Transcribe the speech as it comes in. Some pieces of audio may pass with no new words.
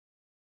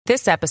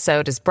This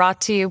episode is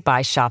brought to you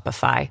by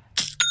Shopify.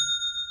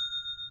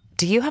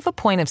 Do you have a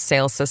point of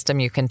sale system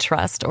you can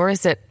trust, or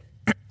is it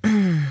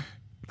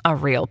a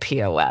real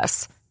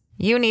POS?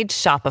 You need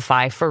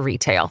Shopify for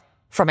retail.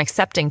 From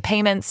accepting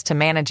payments to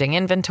managing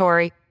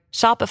inventory,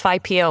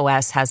 Shopify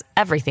POS has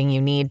everything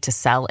you need to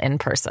sell in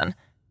person.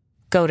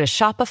 Go to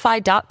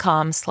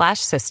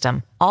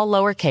shopify.com/system, all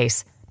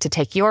lowercase, to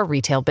take your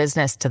retail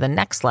business to the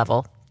next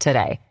level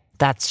today.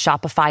 That's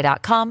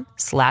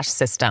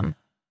shopify.com/system.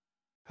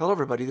 Hello,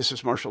 everybody. This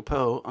is Marshall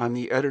Poe. I'm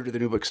the editor of the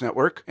New Books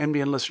Network.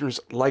 NBN listeners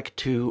like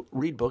to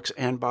read books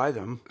and buy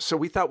them. So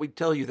we thought we'd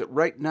tell you that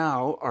right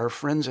now, our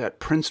friends at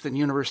Princeton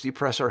University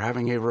Press are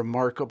having a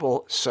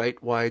remarkable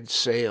site-wide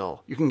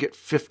sale. You can get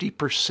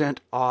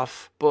 50%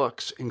 off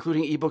books,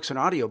 including ebooks and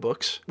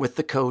audiobooks, with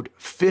the code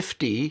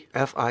 50,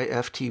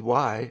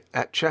 F-I-F-T-Y,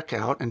 at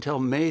checkout until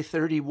May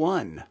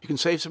 31. You can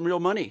save some real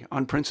money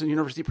on Princeton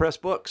University Press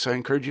books. I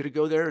encourage you to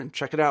go there and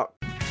check it out.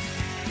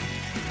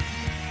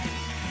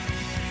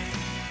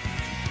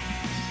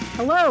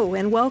 Hello,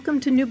 and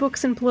welcome to New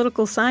Books in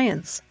Political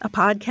Science, a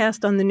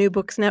podcast on the New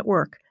Books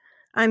Network.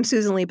 I'm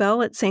Susan Lee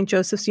Bell at St.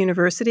 Joseph's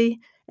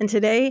University, and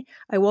today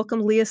I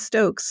welcome Leah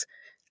Stokes,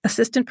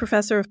 Assistant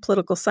Professor of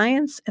Political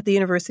Science at the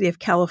University of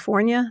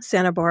California,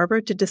 Santa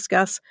Barbara, to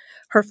discuss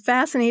her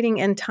fascinating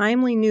and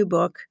timely new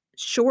book,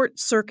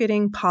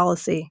 Short-Circuiting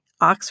Policy,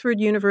 Oxford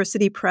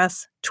University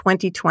Press,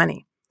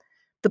 2020.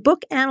 The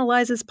book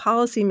analyzes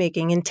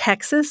policymaking in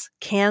Texas,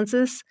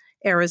 Kansas,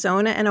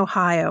 Arizona, and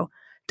Ohio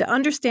to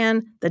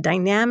understand the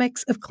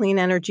dynamics of clean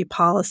energy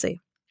policy.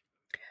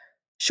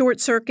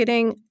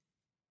 Short-circuiting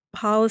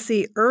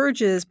policy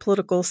urges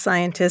political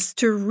scientists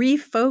to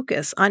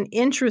refocus on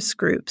interest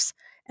groups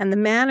and the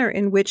manner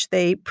in which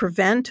they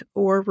prevent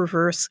or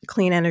reverse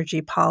clean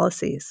energy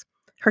policies.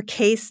 Her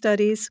case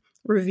studies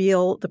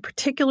reveal the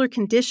particular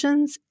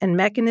conditions and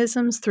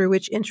mechanisms through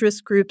which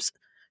interest groups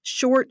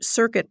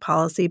short-circuit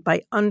policy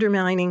by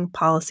undermining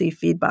policy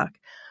feedback.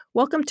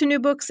 Welcome to New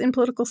Books in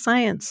Political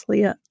Science,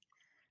 Leah.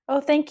 Oh,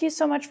 thank you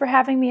so much for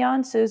having me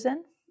on,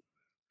 Susan.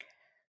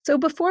 So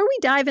before we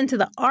dive into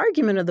the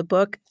argument of the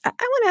book, I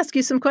want to ask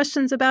you some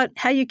questions about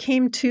how you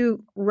came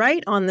to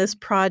write on this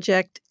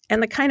project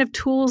and the kind of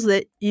tools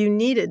that you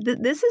needed.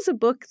 This is a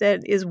book that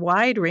is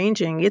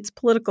wide-ranging. It's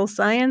political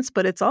science,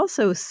 but it's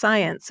also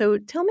science. So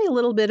tell me a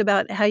little bit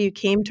about how you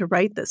came to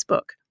write this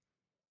book.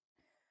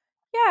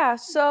 Yeah,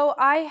 so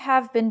I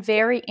have been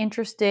very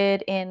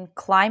interested in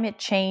climate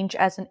change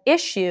as an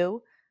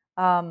issue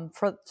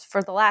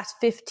for the last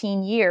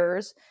 15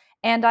 years.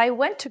 And I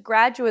went to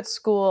graduate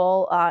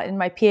school in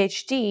my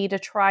PhD to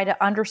try to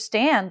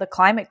understand the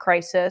climate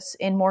crisis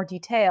in more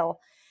detail.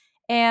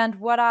 And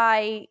what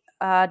I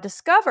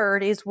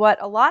discovered is what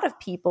a lot of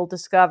people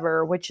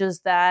discover, which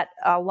is that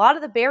a lot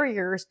of the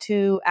barriers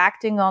to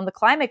acting on the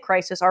climate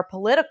crisis are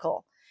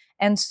political.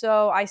 And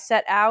so I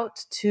set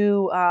out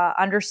to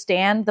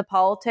understand the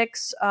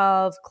politics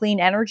of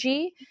clean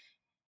energy.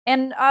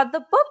 And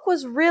the book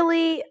was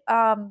really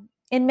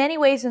in many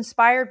ways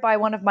inspired by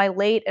one of my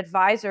late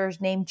advisors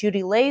named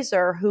Judy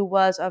Laser, who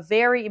was a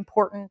very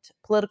important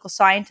political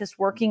scientist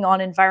working on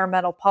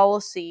environmental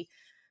policy,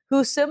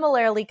 who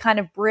similarly kind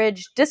of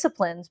bridged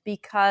disciplines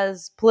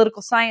because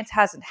political science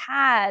hasn't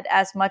had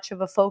as much of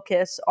a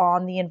focus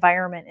on the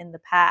environment in the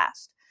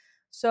past.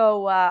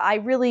 So I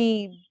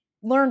really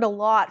learned a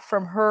lot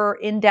from her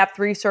in-depth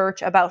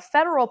research about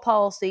federal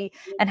policy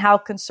and how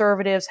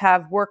conservatives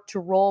have worked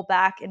to roll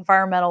back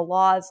environmental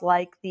laws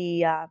like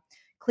the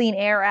Clean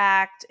Air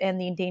Act and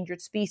the Endangered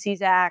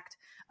Species Act.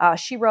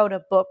 She wrote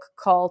a book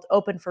called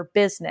Open for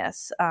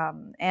Business,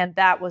 and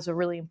that was a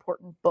really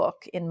important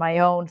book in my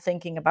own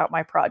thinking about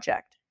my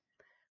project.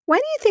 Why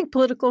do you think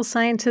political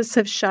scientists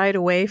have shied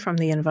away from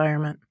the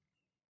environment?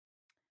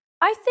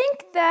 I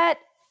think that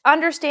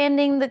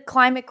understanding the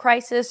climate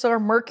crisis or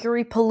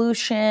mercury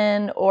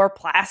pollution or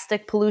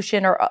plastic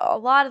pollution or a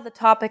lot of the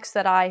topics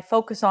that I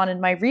focus on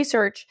in my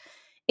research,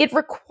 it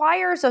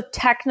requires a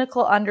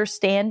technical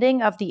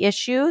understanding of the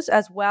issues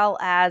as well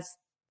as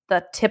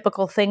the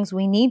typical things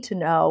we need to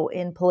know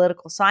in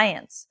political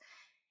science.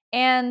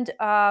 And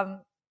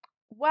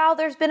while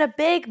there's been a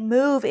big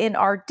move in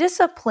our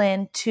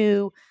discipline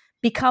to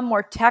become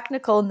more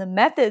technical in the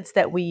methods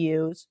that we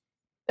use,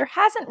 there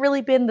hasn't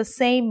really been the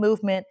same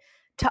movement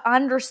to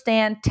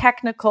understand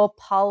technical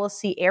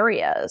policy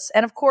areas.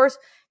 And of course,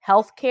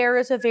 healthcare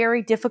is a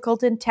very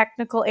difficult and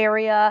technical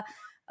area.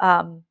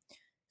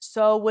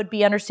 So would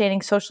be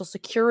understanding Social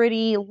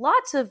Security.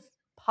 Lots of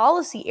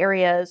policy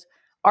areas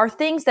are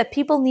things that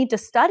people need to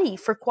study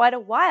for quite a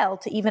while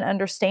to even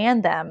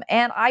understand them.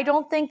 And I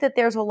don't think that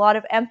there's a lot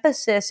of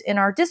emphasis in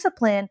our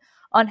discipline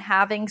on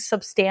having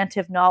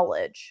substantive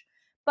knowledge.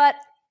 But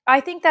I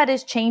think that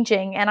is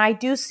changing, and I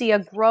do see a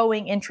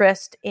growing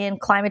interest in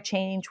climate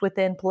change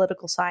within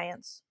political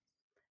science.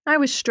 I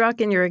was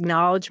struck in your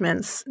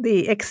acknowledgments,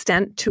 the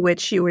extent to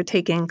which you were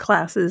taking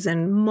classes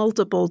in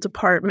multiple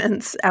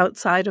departments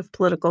outside of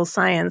political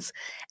science.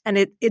 And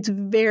it's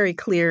very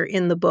clear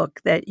in the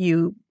book that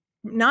you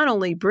not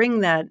only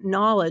bring that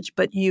knowledge,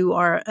 but you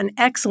are an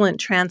excellent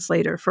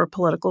translator for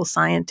political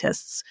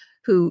scientists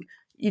who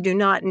you do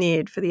not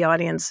need for the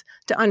audience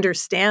to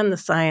understand the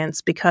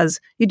science because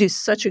you do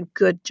such a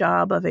good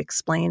job of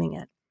explaining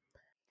it.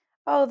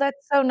 Oh,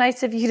 that's so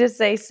nice of you to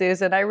say,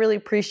 Susan. I really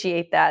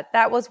appreciate that.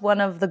 That was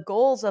one of the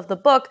goals of the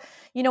book.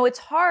 You know, it's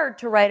hard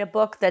to write a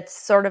book that's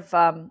sort of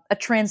a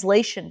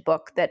translation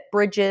book that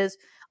bridges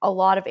a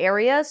lot of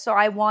areas. So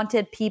I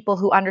wanted people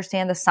who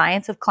understand the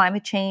science of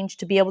climate change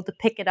to be able to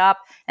pick it up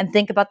and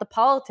think about the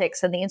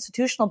politics and the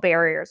institutional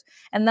barriers.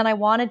 And then I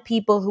wanted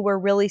people who were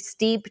really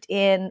steeped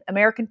in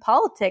American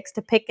politics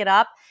to pick it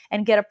up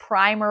and get a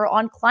primer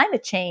on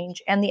climate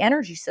change and the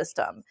energy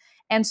system.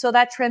 And so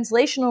that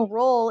translational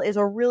role is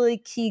a really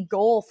key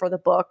goal for the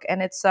book.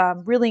 And it's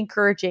really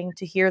encouraging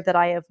to hear that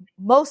I have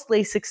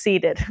mostly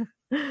succeeded.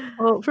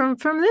 Well,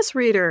 from this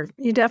reader,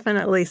 you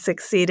definitely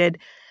succeeded.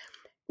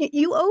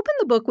 You open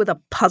the book with a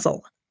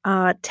puzzle.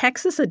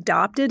 Texas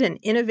adopted an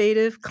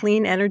innovative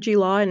clean energy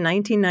law in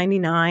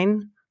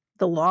 1999.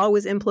 The law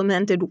was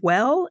implemented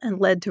well and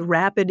led to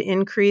rapid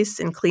increase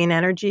in clean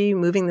energy,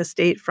 moving the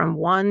state from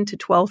 1 to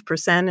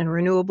 12% in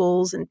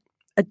renewables in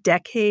a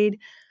decade.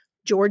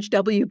 George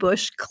W.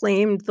 Bush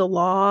claimed the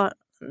law,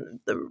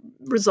 the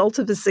result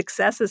of his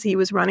success as he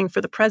was running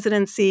for the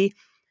presidency.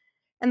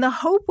 And the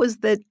hope was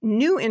that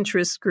new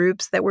interest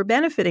groups that were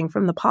benefiting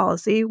from the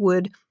policy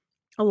would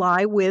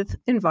ally with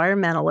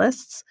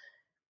environmentalists.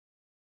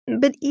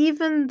 But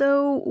even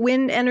though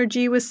wind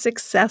energy was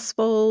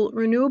successful,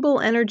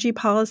 renewable energy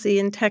policy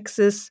in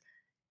Texas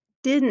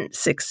didn't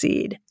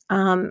succeed.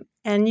 And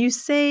you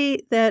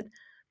say that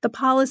the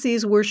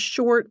policies were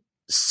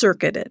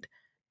short-circuited.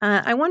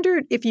 I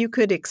wondered if you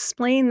could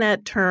explain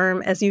that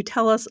term as you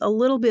tell us a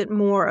little bit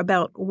more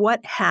about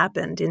what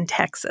happened in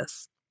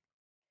Texas.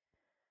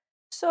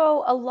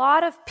 So, a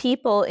lot of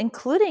people,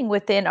 including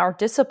within our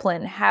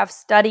discipline, have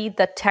studied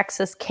the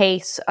Texas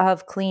case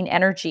of clean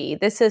energy.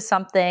 This is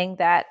something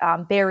that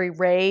Barry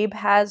Rabe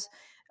has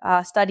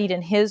studied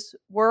in his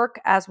work,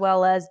 as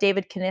well as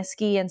David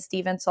Kaniski and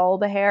Stephen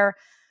Solbacher.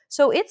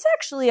 So, it's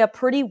actually a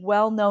pretty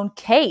well-known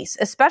case,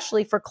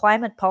 especially for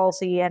climate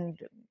policy and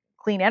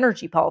clean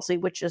energy policy,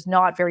 which is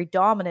not very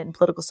dominant in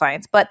political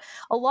science. But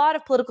a lot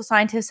of political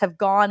scientists have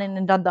gone in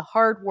and done the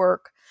hard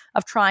work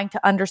of trying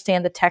to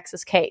understand the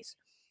Texas case.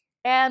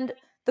 And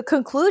the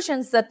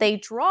conclusions that they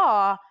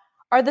draw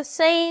are the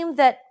same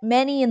that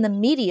many in the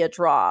media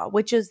draw,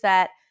 which is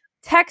that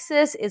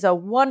Texas is a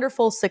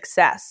wonderful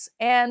success.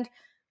 And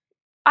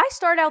I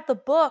start out the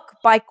book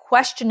by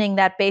questioning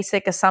that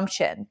basic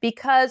assumption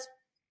because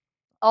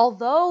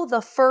although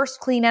the first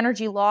clean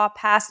energy law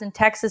passed in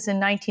Texas in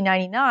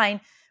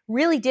 1999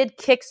 really did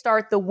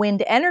kickstart the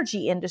wind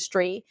energy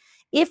industry,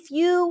 if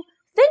you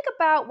think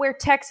about where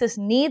Texas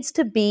needs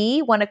to be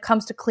when it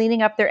comes to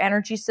cleaning up their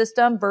energy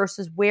system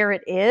versus where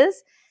it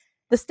is,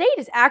 the state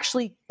is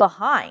actually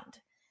behind.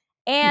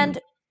 And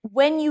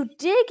when you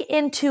dig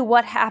into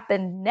what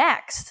happened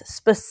next,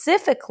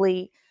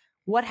 specifically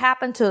what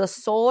happened to the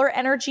solar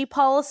energy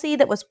policy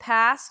that was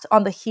passed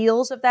on the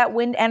heels of that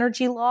wind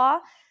energy law,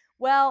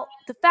 well,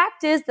 the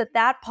fact is that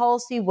that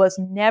policy was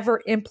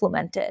never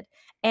implemented.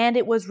 And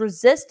it was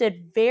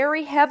resisted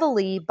very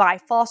heavily by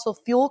fossil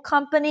fuel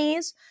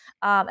companies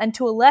and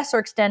to a lesser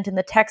extent in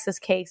the Texas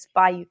case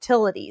by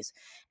utilities.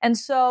 And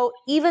so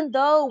even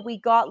though we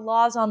got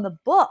laws on the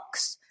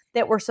books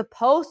that were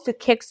supposed to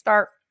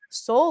kickstart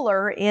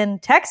solar in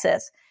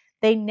Texas,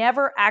 they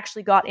never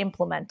actually got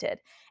implemented.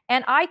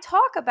 And I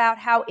talk about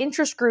how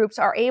interest groups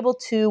are able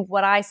to,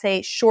 what I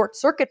say, short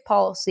circuit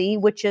policy,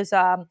 which is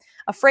a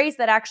phrase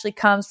that actually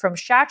comes from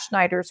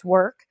Schachtschneider's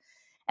work.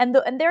 And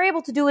they're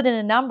able to do it in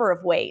a number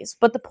of ways.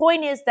 But the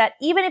point is that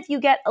even if you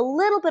get a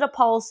little bit of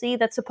policy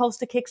that's supposed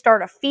to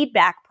kickstart a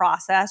feedback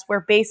process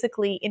where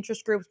basically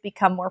interest groups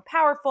become more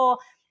powerful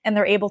and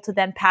they're able to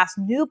then pass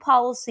new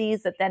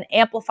policies that then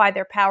amplify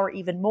their power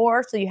even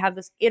more. So you have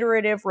this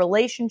iterative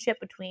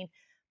relationship between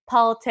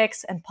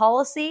politics and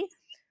policy,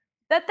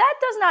 that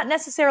does not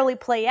necessarily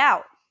play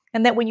out.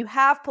 And that when you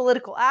have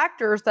political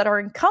actors that are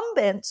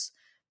incumbents,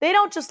 they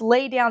don't just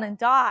lay down and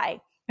die.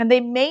 And they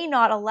may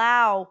not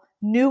allow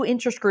new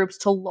interest groups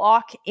to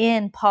lock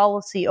in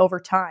policy over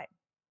time.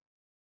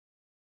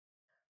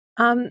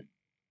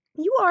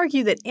 You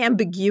argue that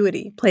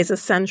ambiguity plays a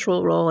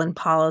central role in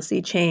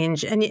policy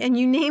change, and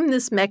you name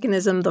this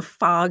mechanism the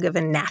fog of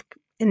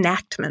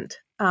enactment,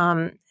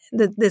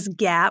 this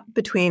gap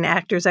between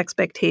actors'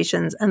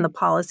 expectations and the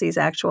policy's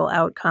actual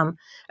outcome.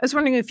 I was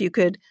wondering if you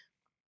could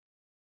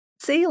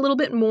say a little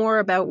bit more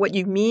about what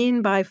you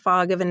mean by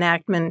fog of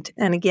enactment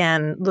and,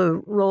 again, the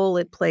role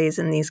it plays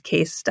in these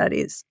case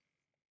studies.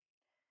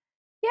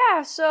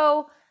 Yeah,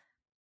 so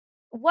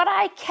what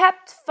I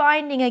kept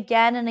finding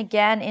again and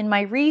again in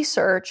my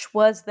research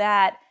was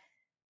that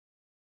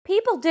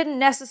people didn't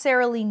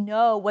necessarily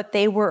know what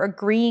they were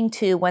agreeing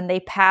to when they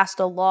passed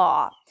a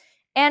law.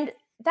 And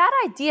that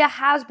idea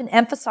has been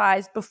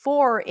emphasized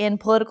before in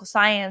political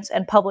science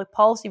and public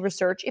policy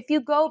research. If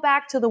you go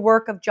back to the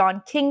work of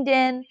John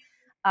Kingdon,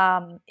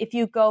 if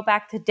you go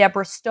back to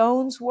Deborah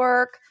Stone's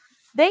work,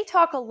 they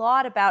talk a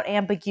lot about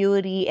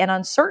ambiguity and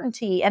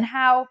uncertainty and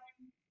how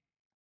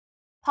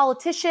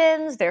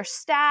politicians, their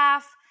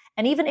staff,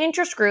 and even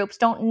interest groups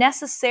don't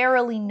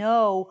necessarily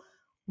know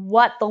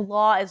what the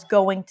law is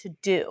going to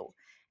do.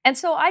 And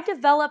so I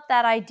developed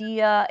that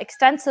idea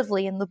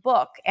extensively in the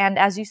book. And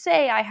as you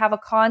say, I have a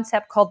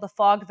concept called the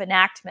fog of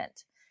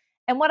enactment.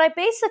 And what I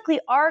basically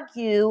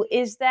argue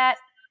is that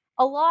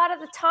a lot of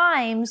the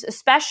times,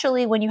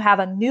 especially when you have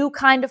a new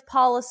kind of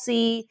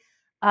policy,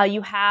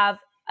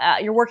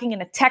 you're working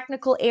in a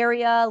technical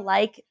area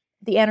like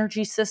the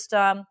energy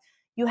system,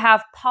 you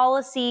have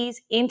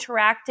policies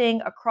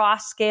interacting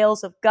across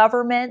scales of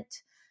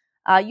government.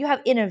 You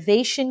have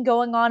innovation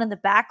going on in the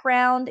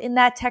background in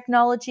that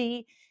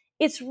technology.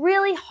 It's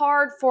really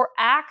hard for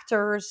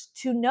actors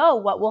to know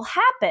what will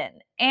happen.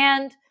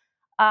 And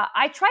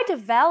I tried to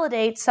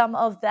validate some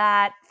of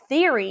that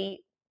theory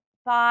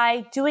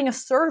by doing a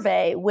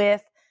survey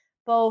with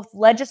both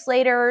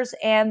legislators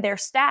and their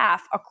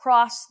staff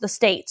across the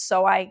states.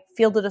 So I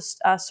fielded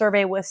a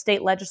survey with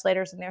state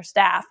legislators and their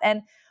staff.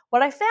 And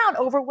what I found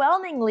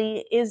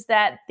overwhelmingly is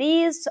that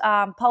these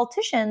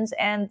politicians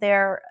and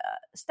their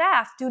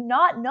staff do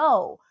not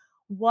know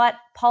what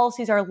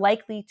policies are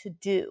likely to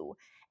do.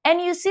 And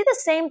you see the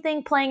same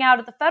thing playing out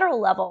at the federal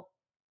level.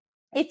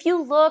 If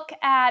you look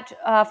at,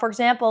 for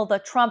example, the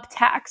Trump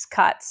tax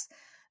cuts,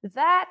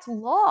 that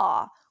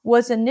law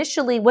was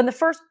initially, when the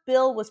first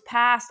bill was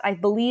passed, I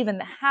believe, in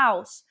the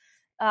House,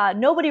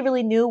 nobody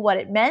really knew what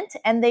it meant.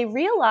 And they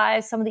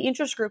realized, some of the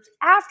interest groups,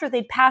 after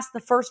they'd passed the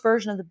first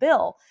version of the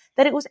bill,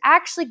 that it was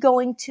actually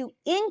going to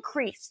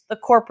increase the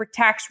corporate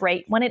tax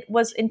rate when it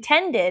was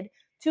intended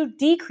to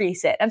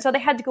decrease it. And so they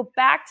had to go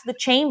back to the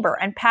chamber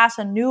and pass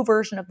a new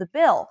version of the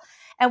bill.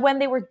 And when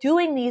they were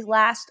doing these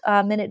last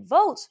minute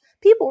votes,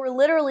 people were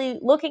literally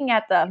looking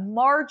at the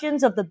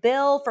margins of the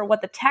bill for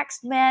what the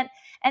text meant.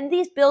 And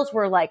these bills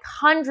were like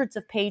hundreds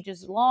of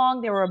pages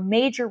long. There were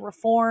major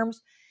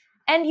reforms.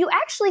 And you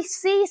actually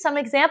see some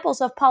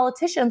examples of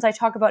politicians, I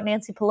talk about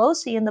Nancy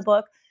Pelosi in the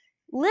book,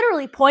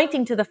 literally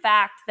pointing to the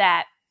fact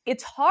that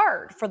it's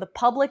hard for the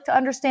public to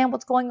understand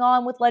what's going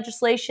on with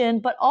legislation,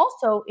 but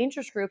also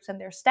interest groups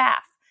and their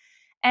staff.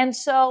 And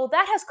so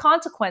that has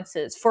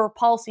consequences for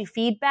policy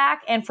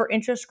feedback and for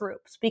interest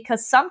groups,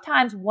 because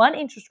sometimes one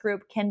interest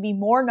group can be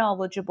more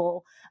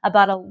knowledgeable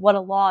about what a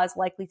law is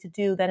likely to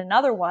do than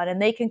another one.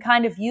 And they can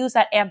kind of use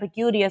that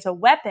ambiguity as a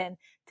weapon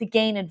to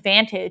gain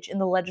advantage in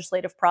the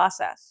legislative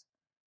process.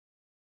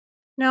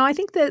 No, I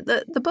think that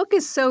the book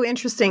is so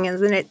interesting,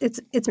 isn't it?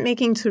 It's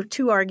making sort of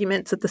two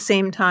arguments at the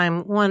same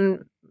time.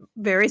 One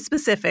very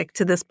specific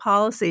to this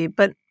policy,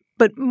 but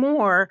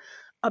more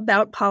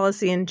about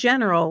policy in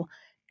general.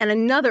 And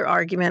another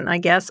argument, I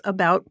guess,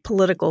 about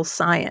political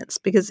science,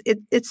 because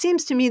it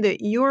seems to me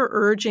that you're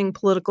urging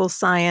political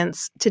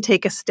science to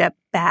take a step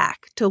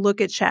back, to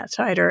look at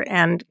Schattscheider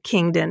and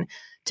Kingdon,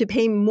 to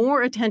pay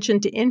more attention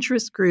to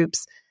interest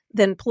groups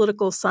than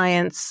political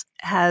science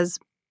has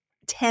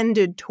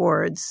tended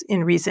towards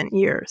in recent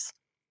years.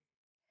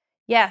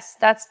 Yes,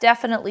 that's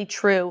definitely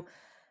true.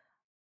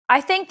 I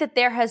think that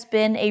there has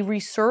been a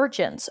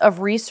resurgence of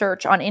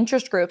research on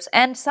interest groups,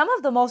 and some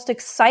of the most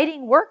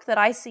exciting work that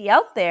I see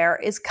out there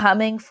is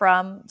coming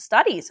from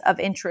studies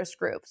of interest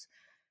groups.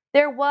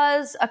 There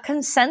was a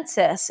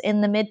consensus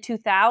in the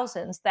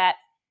mid-2000s that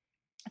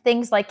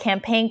things like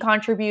campaign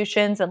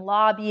contributions and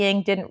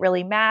lobbying didn't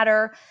really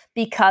matter,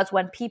 because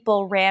when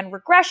people ran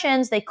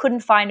regressions, they couldn't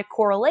find a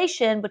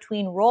correlation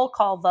between roll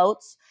call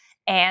votes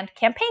and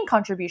campaign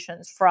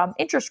contributions from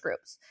interest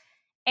groups.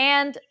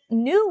 And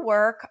new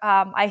work,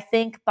 I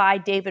think, by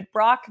David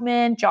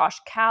Brockman,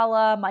 Josh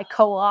Calla, my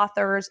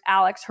co-authors,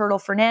 Alex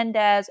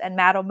Hurdle-Fernandez and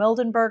Matto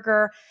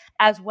Mildenberger,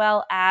 as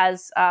well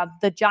as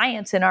the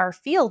giants in our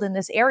field in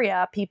this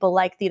area, people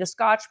like Theda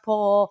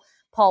Skocpol,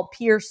 Paul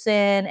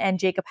Pearson, and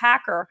Jacob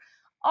Hacker.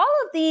 All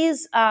of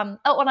these, and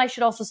I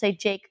should also say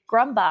Jake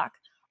Grumbach,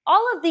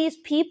 all of these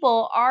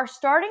people are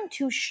starting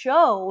to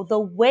show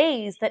the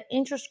ways that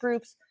interest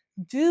groups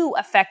do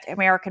affect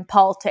American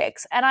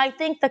politics. And I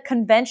think the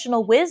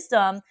conventional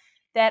wisdom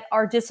that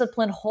our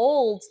discipline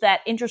holds,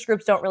 that interest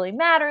groups don't really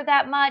matter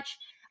that much,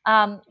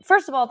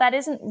 first of all, that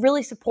isn't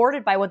really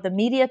supported by what the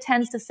media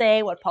tends to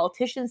say, what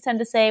politicians tend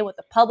to say, what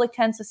the public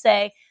tends to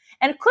say.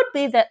 And it could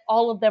be that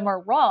all of them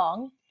are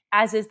wrong,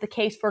 as is the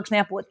case, for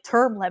example, with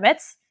term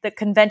limits. The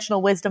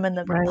conventional wisdom in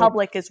the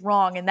public is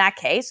wrong in that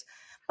case.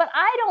 But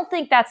I don't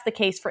think that's the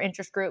case for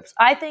interest groups.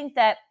 I think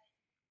that,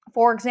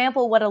 for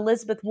example, what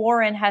Elizabeth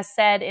Warren has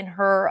said in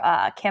her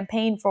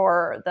campaign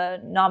for the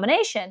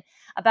nomination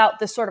about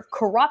the sort of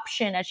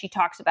corruption, as she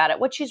talks about it,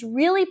 what she's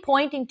really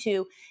pointing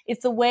to is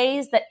the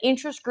ways that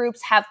interest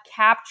groups have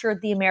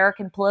captured the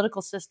American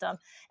political system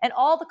and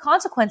all the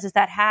consequences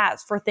that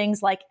has for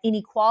things like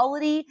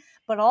inequality,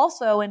 but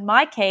also, in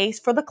my case,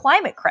 for the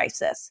climate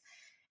crisis.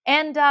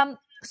 And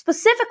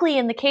specifically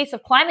in the case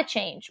of climate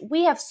change,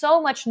 we have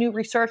so much new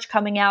research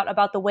coming out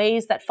about the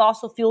ways that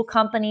fossil fuel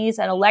companies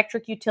and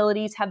electric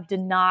utilities have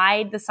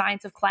denied the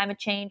science of climate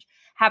change,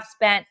 have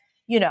spent,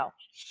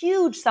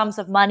 huge sums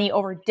of money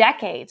over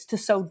decades to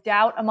sow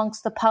doubt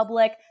amongst the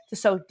public, to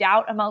sow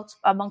doubt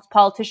amongst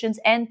politicians,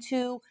 and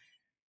to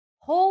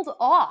hold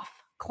off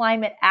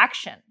climate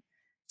action.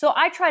 So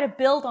I try to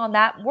build on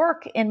that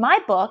work in my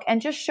book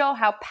and just show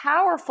how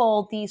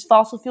powerful these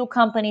fossil fuel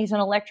companies and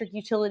electric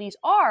utilities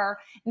are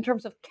in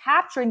terms of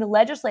capturing the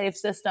legislative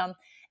system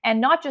and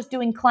not just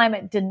doing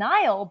climate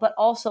denial, but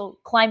also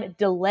climate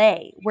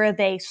delay, where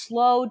they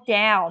slow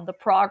down the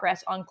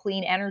progress on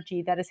clean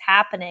energy that is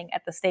happening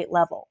at the state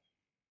level.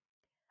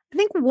 I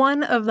think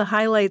one of the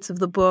highlights of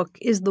the book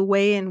is the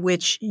way in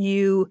which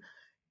you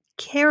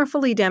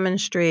carefully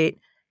demonstrate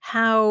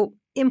how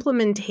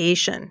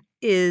implementation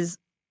is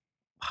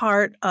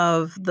part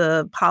of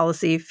the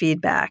policy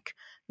feedback,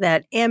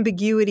 that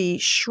ambiguity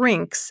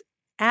shrinks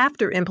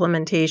after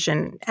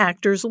implementation.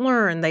 Actors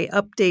learn, they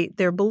update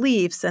their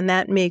beliefs, and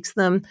that makes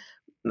them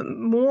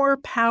more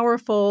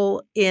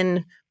powerful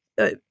in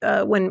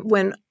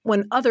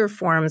when other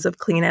forms of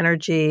clean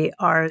energy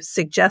are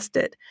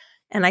suggested.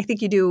 And I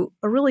think you do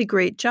a really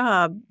great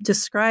job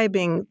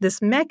describing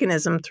this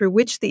mechanism through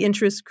which the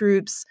interest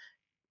groups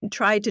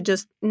try to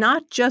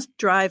not just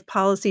drive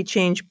policy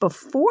change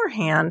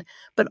beforehand,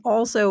 but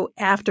also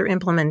after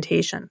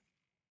implementation.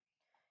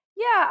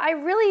 Yeah, I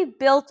really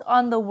built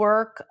on the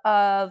work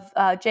of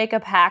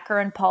Jacob Hacker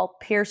and Paul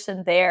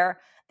Pierson their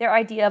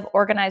idea of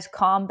organized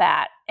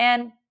combat.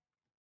 And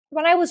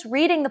when I was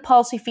reading the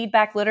policy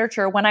feedback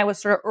literature, when I was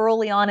sort of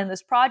early on in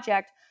this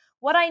project,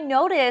 what I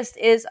noticed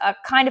is a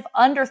kind of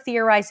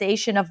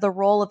under-theorization of the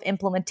role of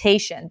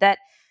implementation, that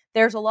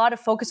there's a lot of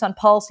focus on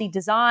policy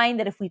design,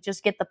 that if we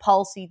just get the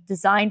policy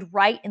designed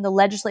right in the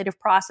legislative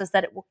process,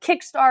 that it will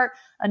kickstart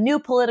a new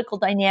political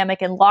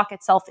dynamic and lock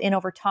itself in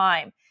over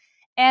time.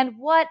 And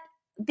what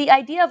the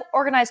idea of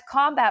organized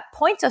combat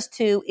points us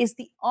to is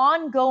the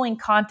ongoing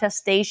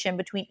contestation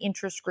between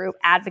interest group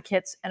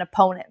advocates and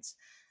opponents.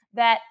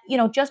 That,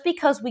 just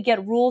because we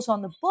get rules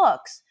on the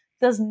books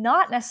does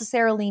not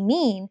necessarily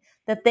mean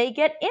that they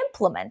get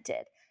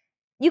implemented.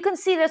 You can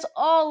see this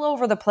all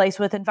over the place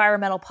with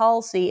environmental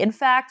policy. In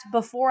fact,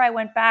 before I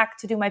went back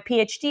to do my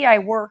PhD, I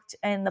worked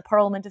in the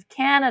Parliament of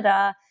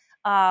Canada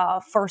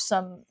for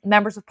some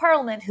members of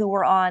Parliament who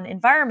were on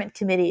environment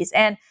committees.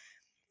 And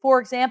for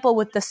example,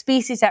 with the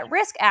Species at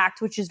Risk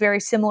Act, which is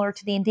very similar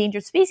to the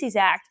Endangered Species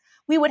Act,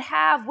 we would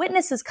have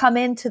witnesses come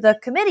into the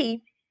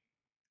committee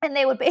and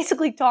they would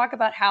basically talk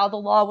about how the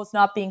law was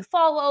not being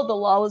followed, the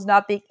law was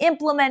not being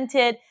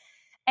implemented.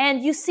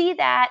 And you see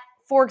that,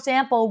 for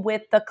example,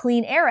 with the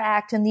Clean Air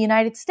Act in the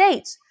United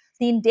States.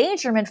 The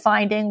endangerment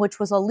finding, which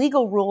was a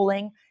legal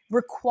ruling,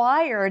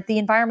 required the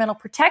Environmental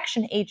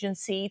Protection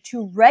Agency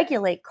to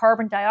regulate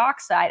carbon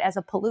dioxide as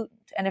a pollutant.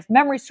 And if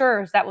memory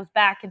serves, that was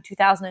back in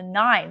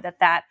 2009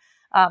 that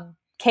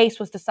case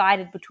was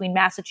decided between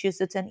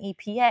Massachusetts and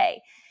EPA.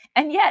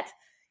 And yet,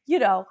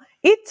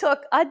 it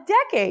took a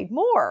decade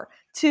more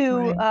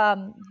to,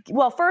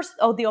 first,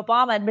 the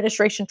Obama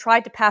administration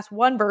tried to pass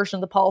one version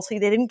of the policy.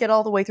 They didn't get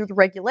all the way through the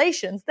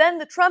regulations. Then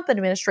the Trump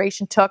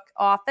administration took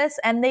office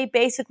and they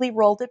basically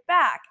rolled it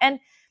back. And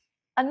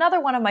another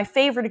one of my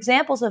favorite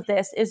examples of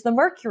this is the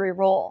mercury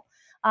rule.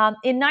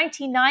 In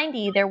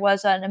 1990, there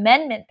was an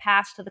amendment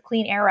passed to the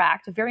Clean Air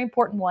Act, a very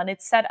important one.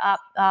 It set up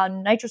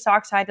nitrous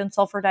oxide and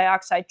sulfur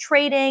dioxide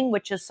trading,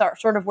 which is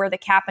sort of where the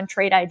cap and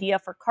trade idea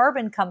for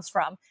carbon comes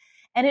from.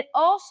 And it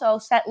also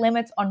set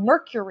limits on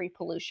mercury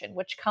pollution,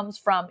 which comes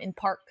from, in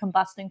part,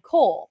 combusting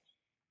coal.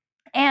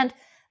 And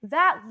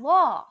that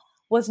law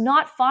was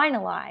not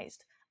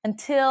finalized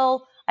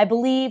until, I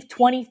believe,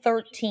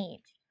 2013.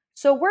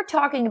 So we're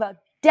talking about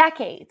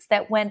decades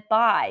that went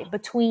by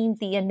between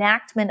the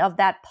enactment of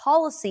that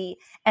policy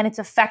and its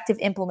effective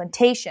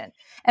implementation.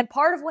 And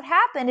part of what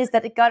happened is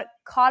that it got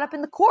caught up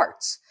in the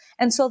courts.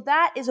 And so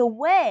that is a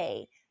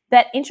way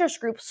that interest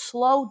groups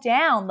slow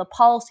down the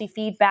policy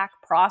feedback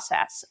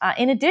process,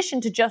 in addition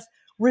to just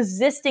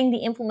resisting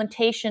the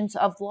implementations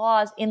of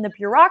laws in the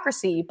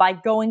bureaucracy by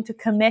going to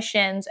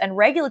commissions and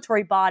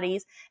regulatory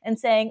bodies and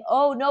saying,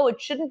 oh, no,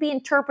 it shouldn't be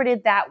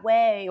interpreted that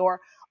way,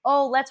 or,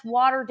 oh, let's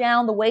water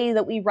down the way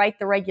that we write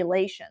the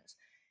regulations.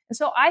 And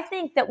so I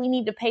think that we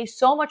need to pay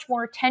so much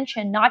more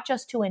attention, not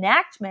just to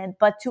enactment,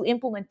 but to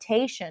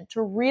implementation,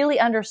 to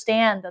really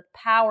understand the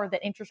power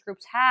that interest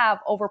groups have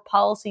over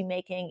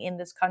policymaking in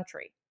this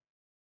country.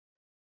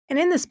 And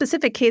in the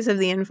specific case of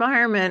the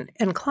environment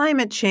and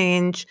climate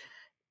change,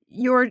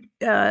 your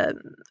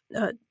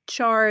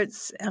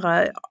charts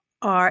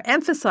are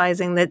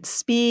emphasizing that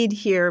speed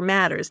here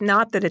matters,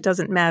 not that it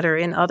doesn't matter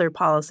in other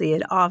policy.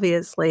 It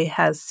obviously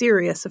has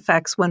serious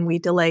effects when we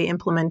delay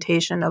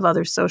implementation of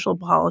other social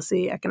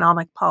policy,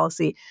 economic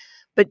policy.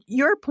 But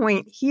your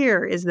point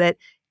here is that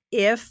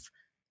if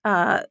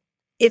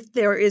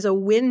there is a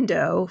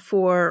window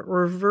for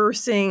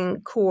reversing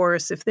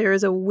course, if there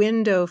is a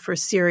window for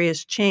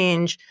serious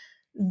change,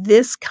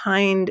 this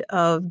kind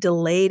of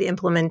delayed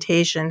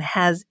implementation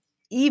has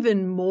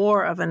even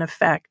more of an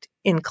effect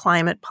in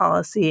climate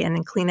policy and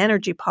in clean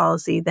energy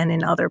policy than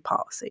in other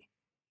policy.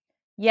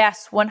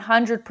 Yes,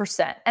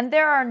 100%. And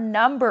there are a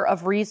number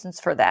of reasons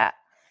for that.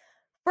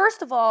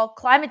 First of all,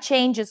 climate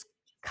change is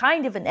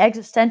kind of an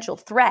existential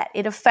threat.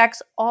 It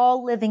affects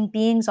all living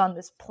beings on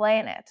this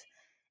planet.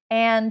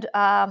 And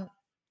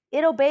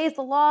it obeys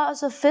the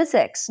laws of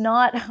physics,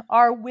 not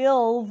our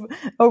will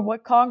or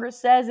what Congress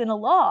says in a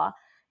law.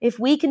 If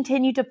we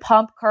continue to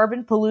pump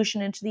carbon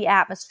pollution into the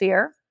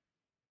atmosphere,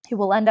 it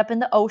will end up in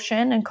the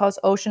ocean and cause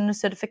ocean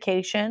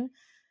acidification,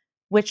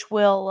 which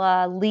will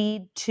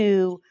lead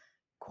to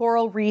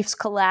coral reefs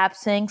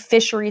collapsing,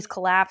 fisheries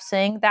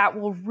collapsing. That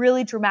will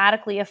really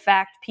dramatically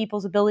affect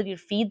people's ability to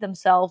feed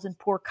themselves in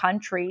poor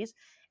countries.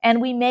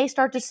 And we may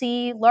start to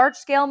see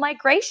large-scale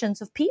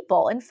migrations of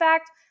people. In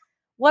fact,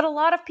 what a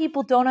lot of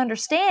people don't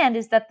understand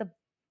is that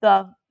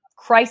the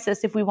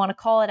crisis, if we want to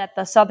call it, at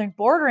the southern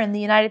border in the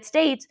United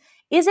States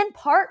is in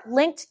part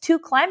linked to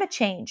climate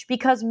change,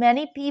 because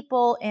many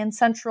people in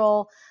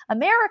Central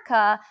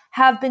America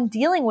have been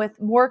dealing with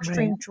more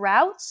extreme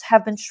droughts,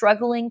 have been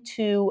struggling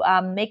to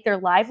make their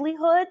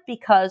livelihood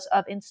because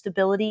of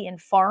instability in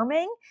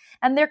farming.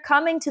 And they're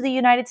coming to the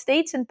United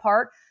States in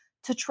part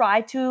to try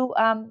to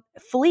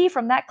flee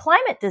from that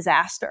climate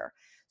disaster.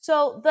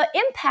 So the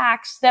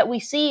impacts that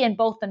we see in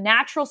both the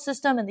natural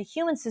system and the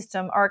human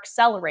system are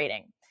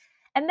accelerating.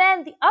 And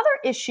then the other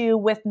issue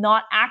with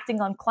not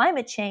acting on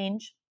climate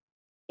change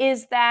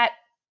is that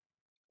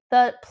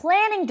the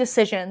planning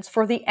decisions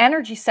for the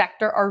energy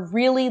sector are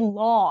really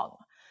long.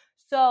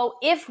 So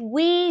if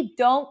we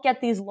don't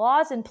get these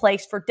laws in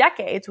place for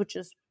decades, which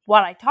is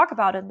what I talk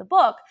about in the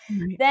book,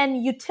 then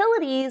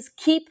utilities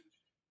keep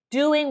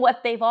doing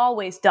what they've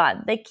always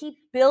done. They keep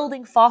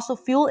building fossil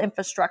fuel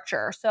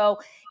infrastructure. So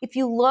if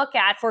you look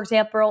at, for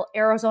example,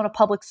 Arizona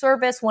Public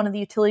Service, one of the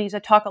utilities I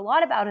talk a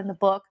lot about in the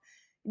book,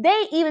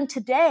 they even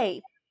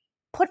today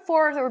put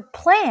forward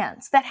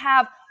plans that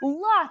have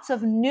lots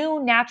of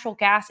new natural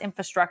gas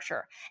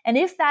infrastructure. And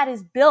if that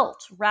is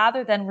built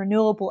rather than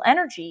renewable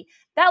energy,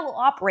 that will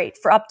operate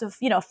for up to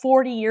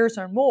 40 years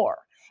or more.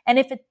 And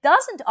if it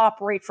doesn't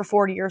operate for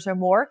 40 years or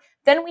more,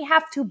 then we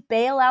have to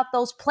bail out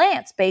those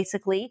plants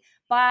basically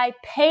by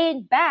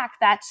paying back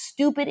that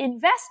stupid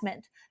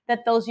investment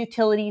that those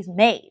utilities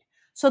made.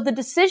 So the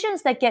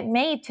decisions that get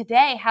made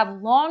today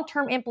have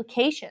long-term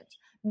implications,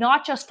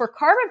 not just for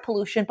carbon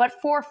pollution, but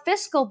for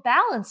fiscal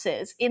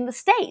balances in the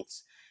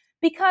states.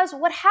 Because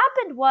what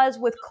happened was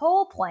with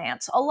coal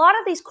plants, a lot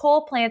of these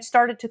coal plants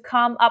started to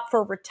come up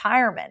for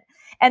retirement.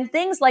 And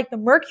things like the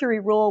Mercury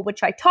Rule,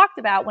 which I talked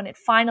about when it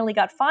finally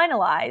got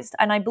finalized,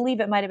 and I believe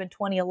it might have been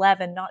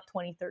 2011, not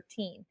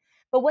 2013.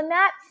 But when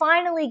that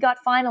finally got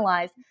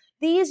finalized,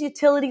 these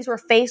utilities were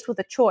faced with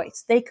a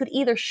choice. They could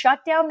either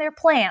shut down their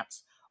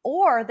plants,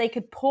 or they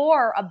could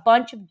pour a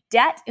bunch of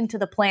debt into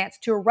the plants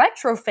to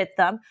retrofit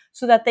them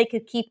so that they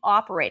could keep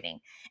operating.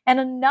 And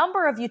a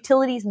number of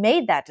utilities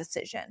made that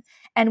decision.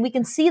 And we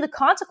can see the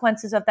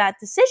consequences of that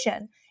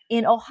decision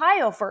in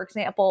Ohio, for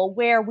example,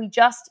 where we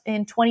just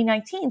in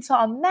 2019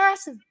 saw a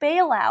massive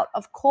bailout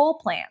of coal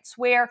plants,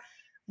 where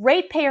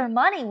ratepayer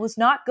money was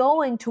not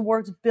going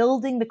towards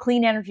building the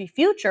clean energy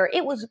future.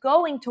 It was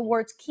going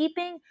towards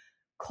keeping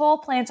coal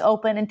plants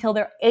open until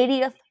their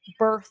 80th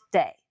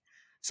birthday.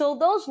 So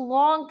those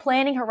long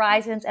planning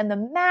horizons and the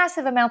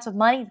massive amounts of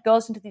money that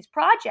goes into these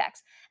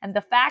projects, and the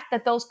fact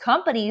that those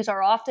companies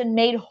are often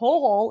made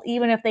whole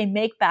even if they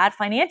make bad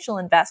financial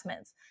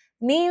investments,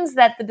 means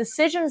that the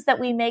decisions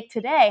that we make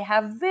today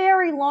have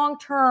very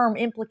long-term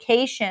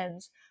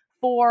implications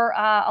for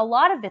a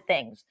lot of the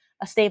things: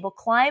 a stable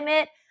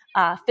climate,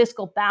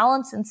 fiscal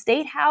balance in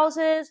state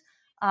houses,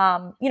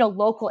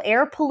 local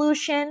air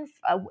pollution,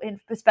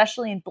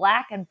 especially in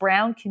Black and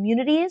brown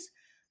communities.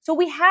 So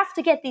we have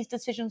to get these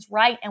decisions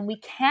right, and we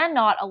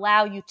cannot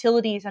allow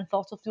utilities and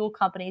fossil fuel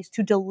companies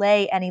to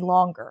delay any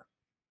longer.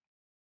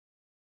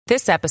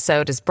 This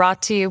episode is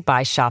brought to you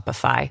by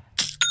Shopify.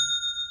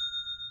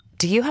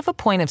 Do you have a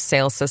point of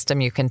sale system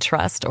you can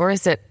trust, or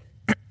is it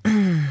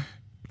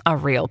a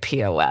real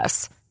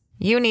POS?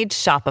 You need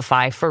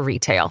Shopify for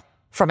retail.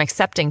 From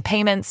accepting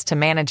payments to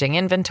managing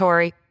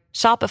inventory,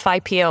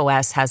 Shopify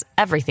POS has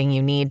everything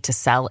you need to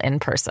sell in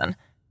person.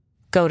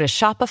 Go to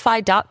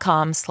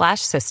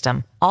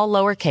shopify.com/system, all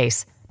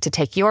lowercase, to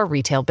take your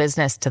retail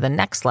business to the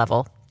next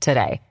level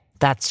today.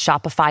 That's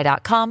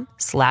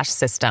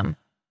shopify.com/system.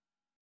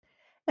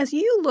 As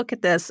you look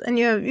at this, and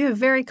you have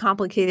very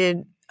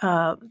complicated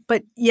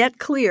but yet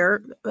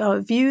clear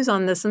views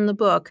on this in the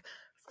book.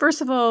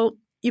 First of all,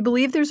 you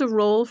believe there's a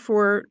role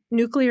for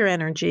nuclear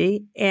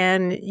energy,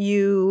 and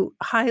you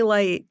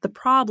highlight the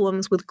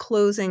problems with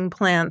closing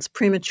plants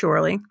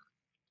prematurely.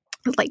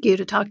 I'd like you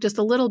to talk just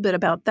a little bit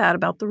about that,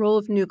 about the role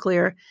of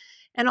nuclear.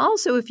 And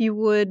also, if you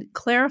would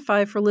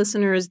clarify for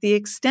listeners the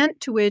extent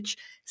to which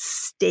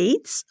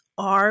states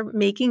are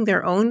making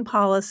their own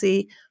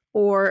policy,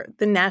 or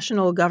the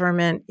national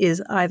government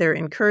is either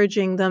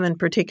encouraging them in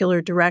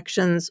particular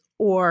directions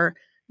or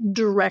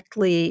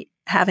directly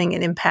having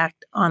an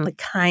impact on the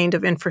kind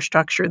of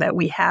infrastructure that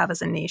we have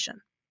as a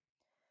nation.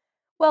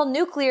 Well,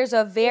 nuclear is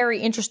a very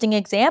interesting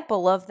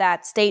example of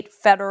that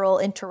state-federal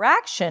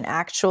interaction,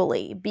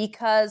 actually,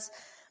 because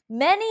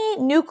many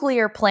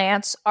nuclear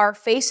plants are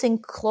facing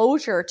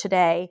closure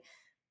today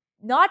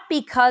not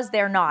because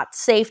they're not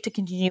safe to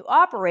continue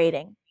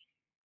operating,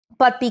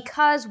 but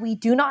because we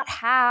do not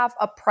have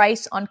a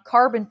price on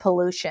carbon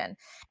pollution.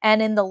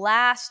 And in the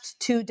last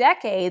 2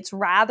 decades,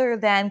 rather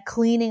than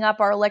cleaning up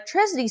our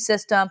electricity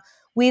system,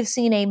 we've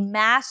seen a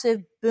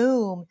massive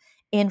boom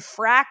in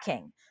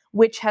fracking,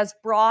 which has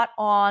brought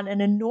on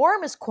an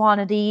enormous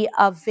quantity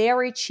of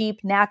very cheap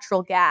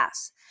natural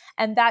gas.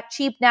 And that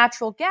cheap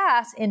natural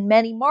gas in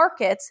many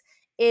markets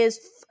is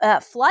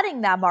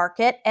flooding that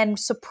market and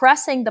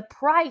suppressing the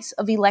price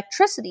of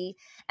electricity.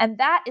 And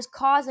that is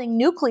causing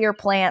nuclear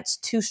plants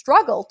to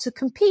struggle to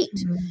compete.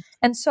 Mm-hmm.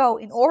 And so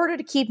in order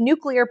to keep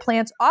nuclear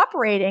plants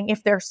operating,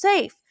 if they're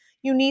safe,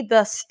 you need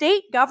the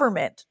state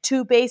government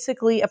to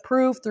basically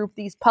approve through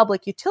these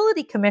public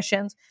utility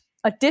commissions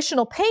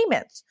additional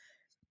payments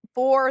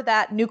for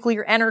that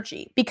nuclear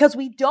energy, because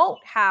we don't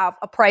have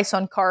a price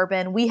on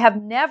carbon. We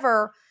have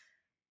never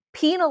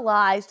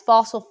penalized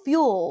fossil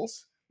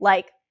fuels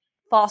like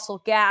fossil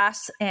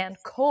gas and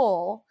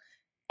coal,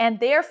 and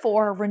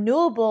therefore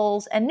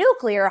renewables and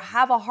nuclear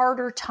have a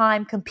harder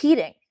time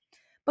competing.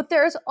 But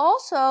there's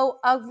also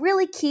a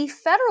really key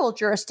federal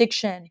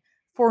jurisdiction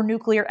for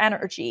nuclear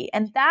energy,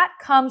 and that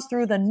comes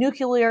through the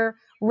Nuclear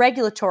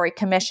Regulatory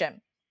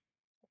Commission,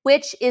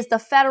 which is the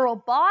federal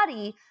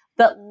body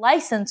that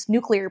licenses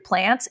nuclear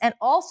plants and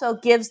also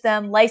gives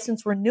them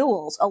license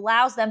renewals,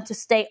 allows them to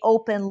stay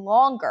open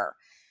longer.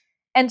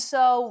 And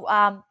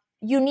so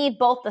you need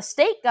both the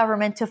state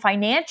government to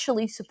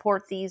financially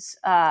support these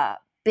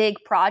big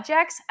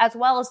projects, as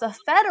well as the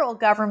federal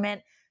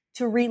government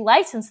to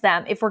relicense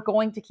them if we're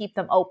going to keep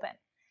them open.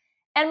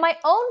 And my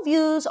own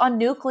views on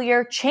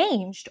nuclear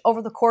changed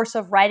over the course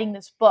of writing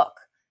this book.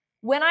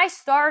 When I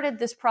started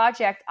this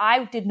project,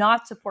 I did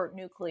not support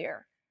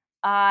nuclear.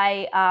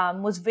 I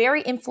was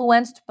very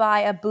influenced by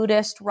a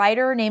Buddhist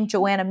writer named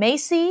Joanna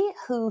Macy,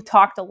 who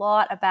talked a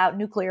lot about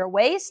nuclear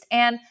waste.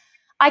 And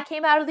I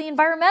came out of the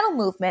environmental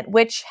movement,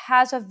 which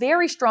has a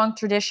very strong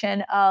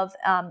tradition of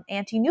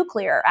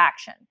anti-nuclear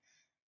action.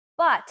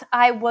 But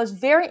I was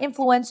very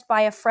influenced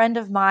by a friend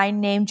of mine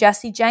named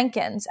Jesse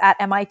Jenkins at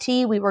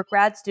MIT. We were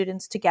grad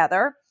students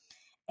together.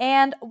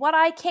 And what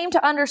I came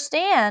to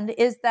understand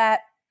is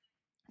that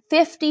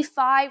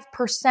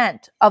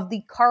 55% of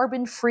the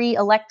carbon-free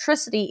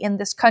electricity in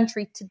this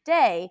country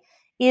today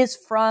is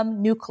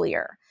from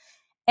nuclear.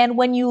 And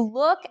when you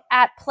look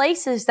at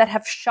places that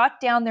have shut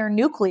down their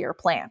nuclear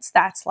plants,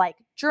 that's like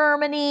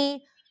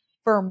Germany,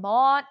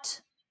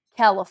 Vermont,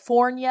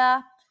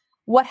 California,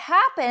 what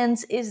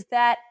happens is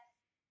that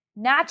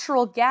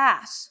natural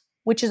gas,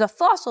 which is a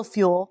fossil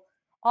fuel,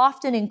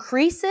 often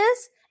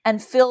increases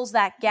and fills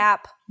that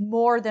gap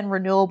more than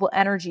renewable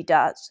energy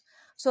does.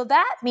 So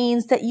that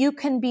means that you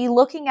can be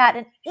looking at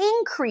an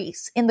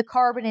increase in the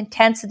carbon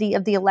intensity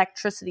of the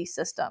electricity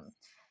system.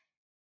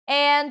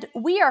 And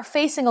we are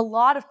facing a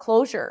lot of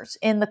closures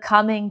in the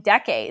coming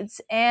decades.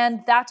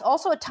 And that's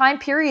also a time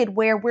period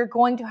where we're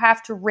going to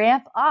have to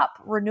ramp up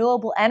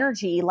renewable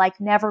energy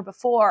like never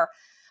before.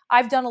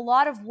 I've done a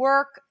lot of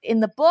work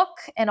in the book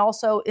and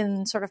also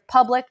in sort of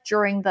public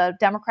during the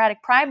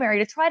Democratic primary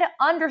to try to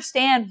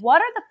understand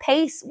what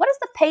is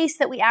the pace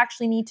that we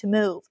actually need to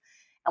move.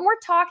 And we're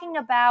talking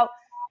about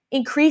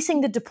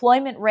increasing the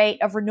deployment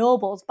rate of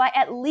renewables by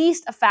at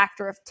least a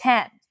factor of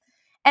 10.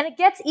 And it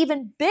gets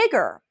even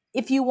bigger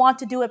if you want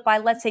to do it by,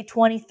 let's say,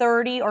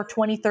 2030 or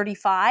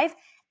 2035,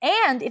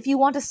 and if you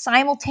want to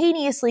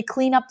simultaneously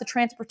clean up the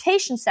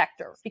transportation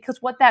sector, because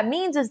what that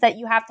means is that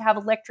you have to have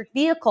electric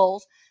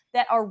vehicles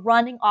that are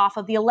running off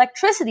of the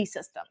electricity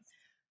system.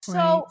 Right.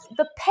 So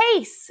the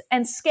pace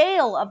and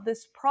scale of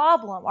this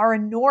problem are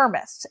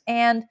enormous.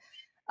 And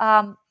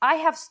I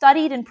have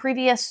studied in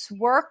previous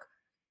work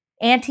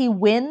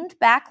anti-wind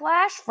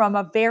backlash from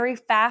a very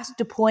fast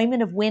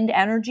deployment of wind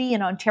energy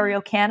in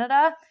Ontario,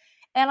 Canada.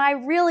 And I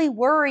really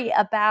worry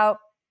about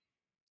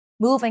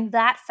moving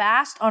that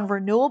fast on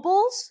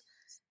renewables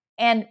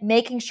and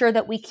making sure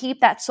that we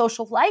keep that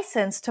social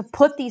license to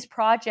put these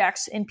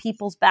projects in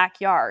people's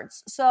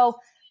backyards. So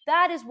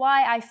that is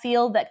why I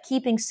feel that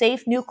keeping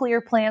safe nuclear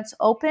plants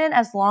open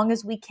as long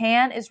as we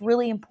can is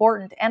really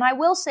important. And I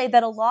will say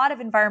that a lot of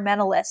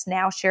environmentalists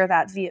now share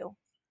that view.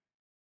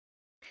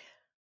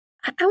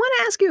 I want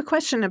to ask you a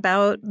question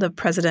about the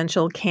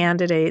presidential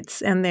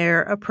candidates and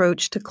their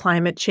approach to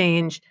climate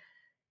change.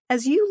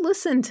 As you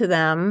listen to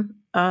them,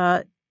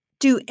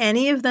 do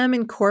any of them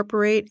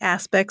incorporate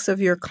aspects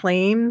of your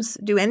claims?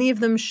 Do any of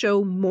them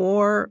show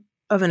more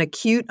of an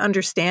acute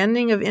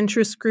understanding of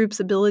interest groups'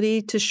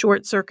 ability to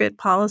short-circuit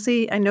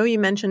policy? I know you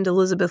mentioned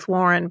Elizabeth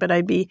Warren, but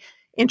I'd be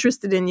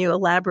interested in you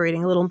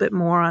elaborating a little bit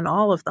more on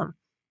all of them.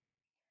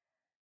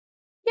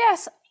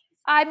 Yes.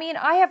 I mean,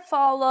 I have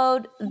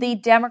followed the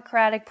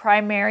Democratic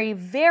primary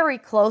very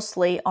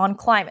closely on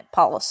climate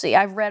policy.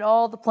 I've read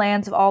all the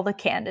plans of all the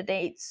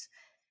candidates.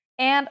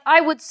 And I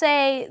would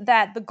say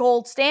that the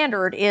gold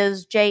standard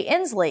is Jay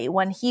Inslee.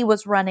 When he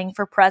was running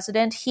for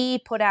president, he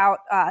put out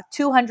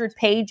 200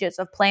 pages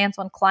of plans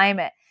on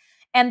climate.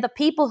 And the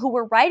people who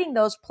were writing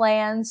those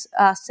plans,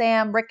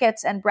 Sam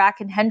Ricketts and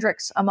Bracken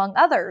Hendricks, among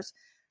others,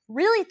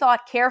 really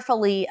thought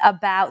carefully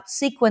about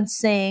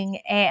sequencing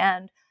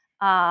and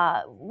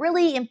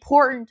really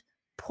important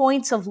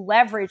points of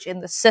leverage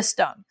in the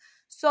system.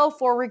 So,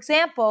 for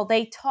example,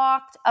 they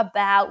talked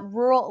about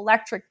rural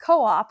electric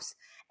co-ops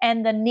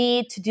and the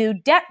need to do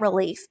debt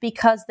relief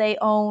because they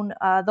own,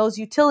 those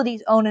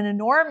utilities own an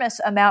enormous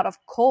amount of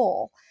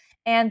coal,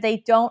 and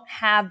they don't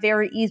have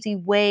very easy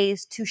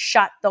ways to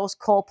shut those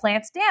coal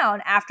plants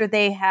down after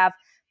they have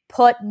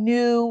put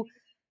new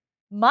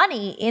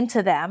money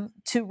into them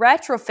to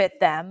retrofit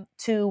them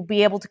to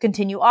be able to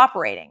continue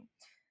operating.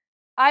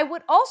 I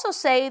would also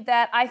say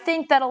that I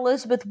think that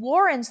Elizabeth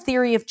Warren's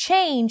theory of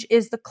change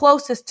is the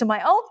closest to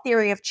my own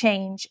theory of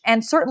change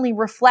and certainly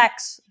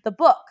reflects the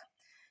book.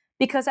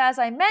 Because as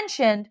I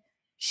mentioned,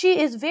 she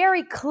is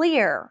very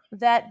clear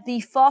that the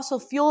fossil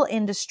fuel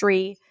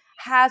industry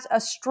has a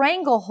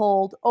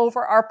stranglehold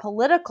over our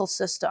political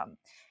system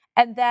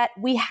and that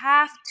we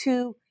have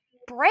to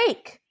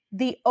break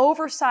the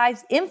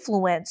oversized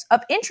influence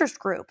of interest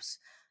groups.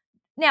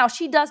 Now,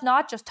 she does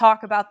not just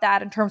talk about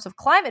that in terms of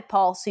climate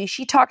policy.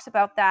 She talks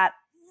about that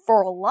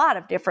for a lot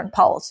of different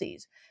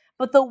policies.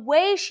 But the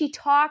way she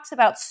talks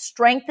about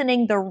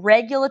strengthening the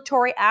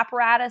regulatory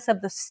apparatus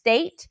of the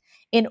state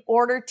in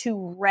order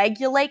to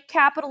regulate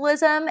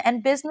capitalism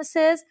and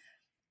businesses,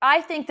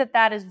 I think that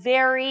that is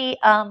very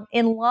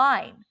in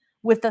line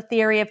with the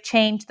theory of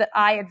change that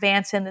I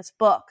advance in this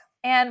book.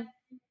 And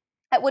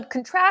I would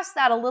contrast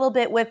that a little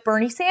bit with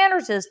Bernie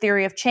Sanders'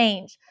 theory of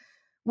change,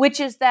 which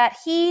is that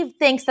he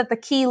thinks that the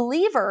key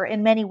lever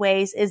in many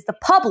ways is the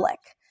public.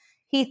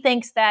 He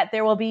thinks that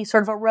there will be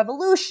sort of a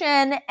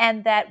revolution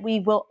and that we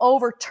will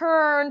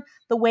overturn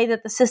the way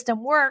that the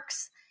system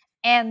works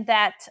and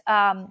that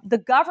the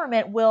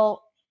government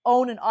will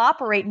own and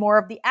operate more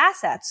of the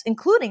assets,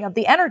 including of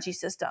the energy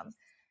system.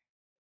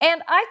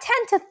 And I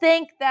tend to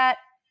think that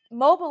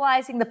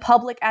mobilizing the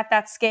public at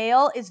that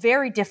scale is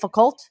very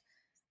difficult.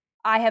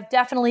 I have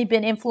definitely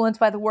been influenced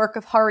by the work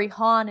of Hari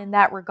Hahn in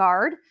that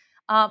regard.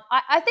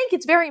 I think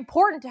it's very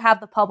important to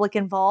have the public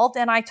involved,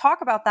 and I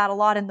talk about that a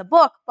lot in the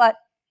book, but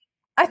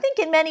I think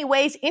in many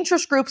ways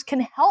interest groups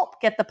can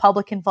help get the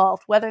public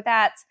involved, whether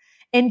that's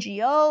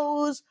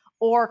NGOs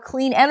or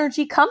clean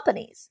energy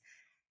companies.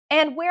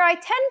 And where I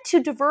tend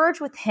to diverge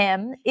with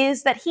him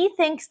is that he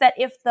thinks that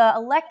if the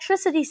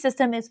electricity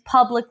system is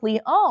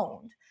publicly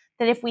owned,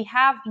 that if we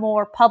have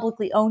more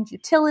publicly owned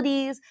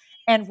utilities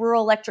and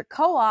rural electric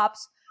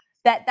co-ops,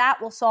 that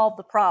will solve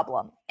the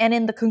problem. And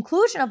in the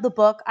conclusion of the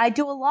book, I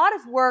do a lot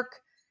of work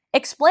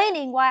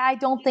explaining why I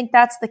don't think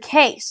that's the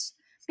case.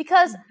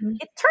 Because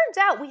it turns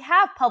out we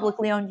have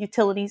publicly owned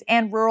utilities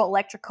and rural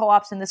electric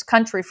co-ops in this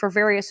country for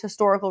various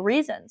historical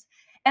reasons.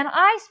 And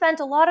I spent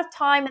a lot of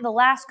time in the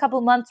last couple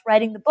of months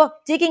writing the book,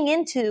 digging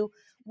into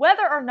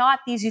whether or not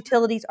these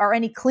utilities are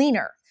any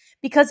cleaner.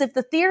 Because if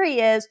the theory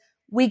is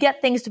we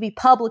get things to be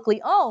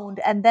publicly owned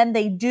and then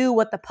they do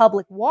what the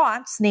public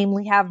wants,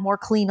 namely have more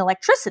clean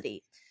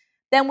electricity,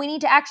 then we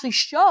need to actually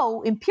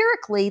show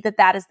empirically that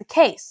that is the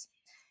case.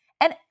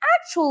 And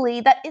actually,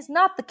 that is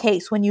not the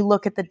case when you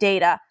look at the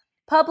data.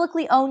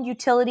 Publicly owned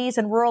utilities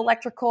and rural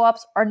electric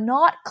co-ops are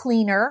not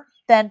cleaner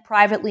than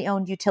privately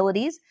owned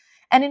utilities.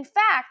 And in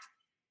fact,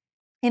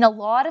 in a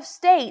lot of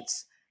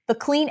states, the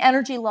clean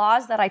energy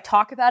laws that I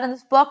talk about in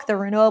this book, the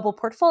Renewable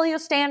Portfolio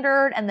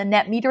Standard and the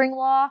net metering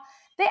law,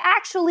 they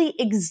actually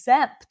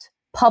exempt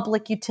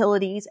public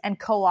utilities and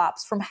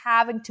co-ops from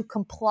having to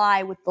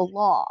comply with the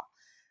law.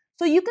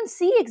 So you can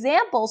see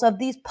examples of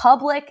these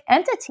public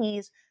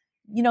entities,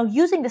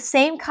 using the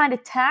same kind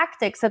of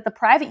tactics that the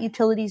private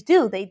utilities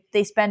do.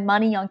 They spend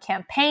money on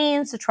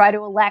campaigns to try to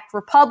elect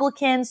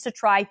Republicans, to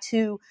try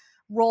to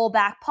roll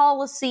back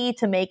policy,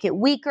 to make it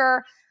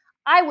weaker.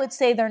 I would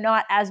say they're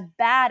not as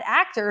bad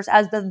actors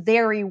as the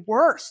very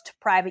worst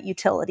private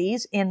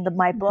utilities in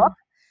my book.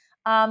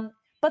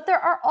 But there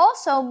are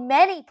also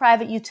many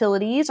private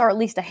utilities, or at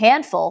least a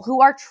handful,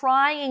 who are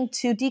trying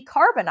to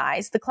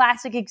decarbonize, the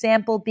classic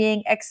example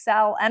being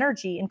Xcel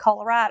Energy in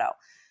Colorado.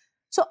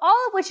 So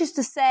all of which is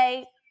to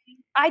say,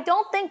 I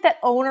don't think that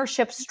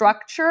ownership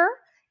structure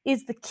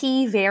is the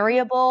key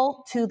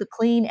variable to the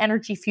clean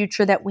energy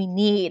future that we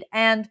need.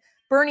 And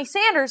Bernie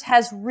Sanders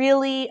has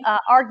really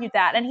argued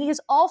that. And he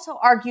has also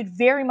argued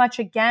very much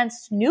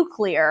against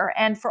nuclear.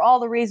 And for all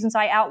the reasons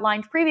I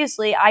outlined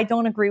previously, I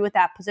don't agree with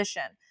that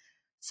position.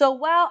 So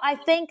while I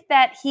think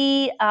that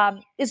he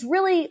is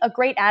really a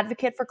great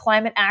advocate for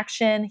climate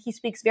action, he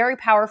speaks very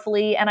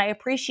powerfully, and I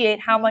appreciate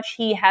how much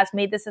he has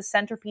made this a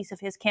centerpiece of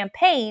his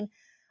campaign,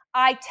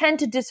 I tend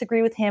to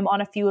disagree with him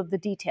on a few of the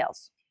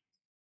details.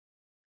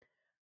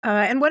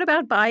 And what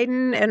about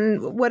Biden,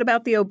 and what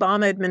about the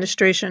Obama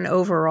administration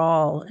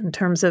overall in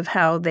terms of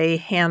how they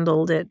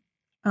handled it?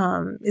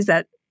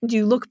 Do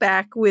you look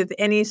back with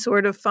any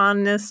sort of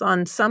fondness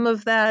on some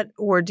of that,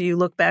 or do you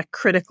look back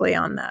critically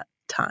on that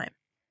time?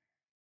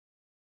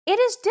 It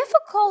is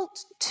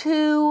difficult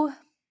to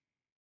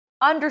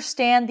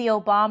understand the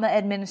Obama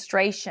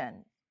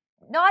administration,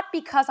 not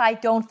because I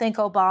don't think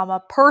Obama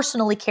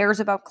personally cares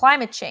about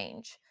climate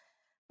change,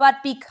 But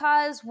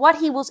because what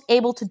he was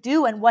able to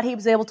do and what he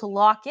was able to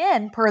lock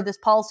in per this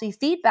policy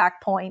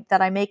feedback point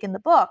that I make in the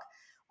book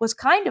was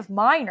kind of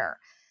minor.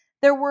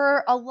 There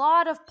were a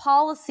lot of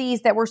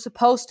policies that were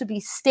supposed to be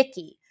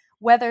sticky,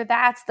 whether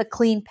that's the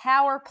Clean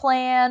Power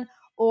Plan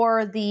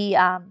or the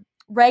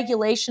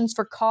regulations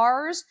for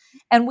cars.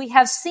 And we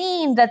have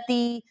seen that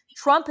the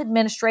Trump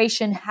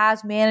administration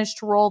has managed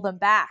to roll them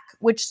back,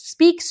 which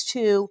speaks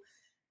to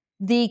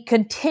the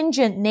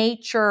contingent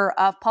nature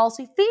of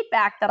policy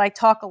feedback that I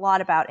talk a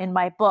lot about in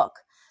my book.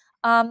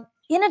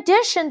 In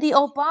addition, the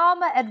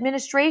Obama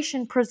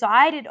administration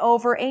presided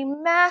over a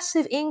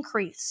massive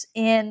increase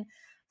in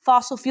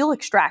fossil fuel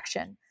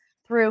extraction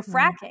through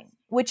fracking,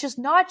 which is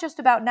not just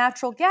about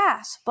natural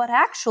gas, but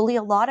actually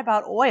a lot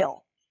about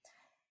oil.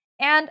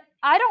 And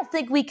I don't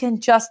think we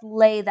can just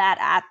lay that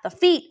at the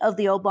feet of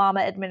the Obama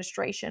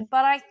administration,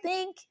 but I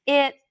think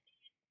it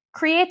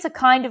creates a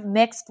kind of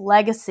mixed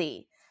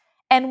legacy.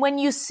 And when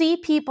you see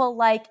people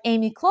like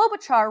Amy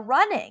Klobuchar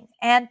running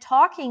and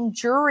talking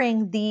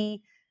during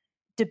the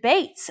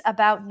debates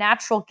about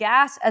natural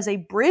gas as a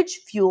bridge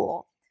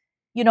fuel,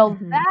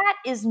 that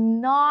is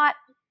not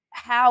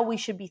how we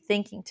should be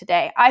thinking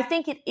today. I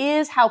think it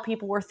is how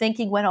people were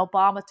thinking when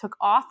Obama took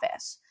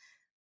office.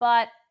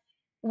 But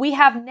we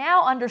have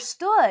now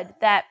understood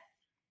that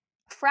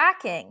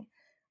fracking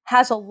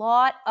has a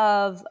lot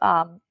of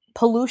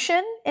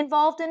pollution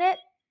involved in it.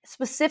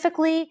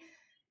 Specifically,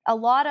 a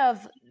lot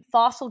of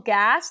fossil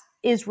gas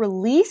is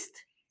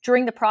released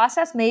during the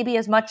process, maybe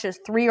as much as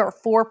 3 or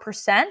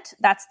 4%.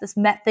 That's this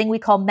thing we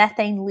call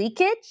methane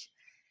leakage.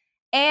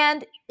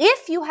 And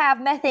if you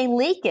have methane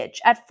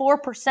leakage at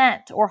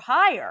 4% or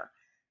higher,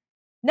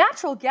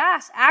 natural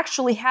gas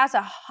actually has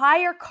a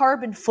higher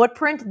carbon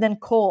footprint than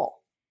coal.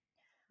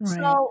 Right.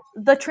 So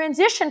the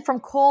transition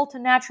from coal to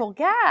natural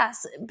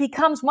gas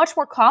becomes much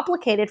more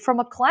complicated from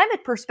a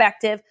climate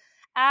perspective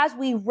as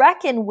we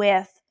reckon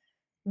with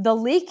the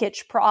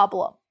leakage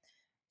problem.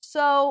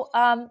 So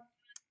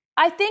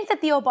I think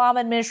that the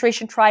Obama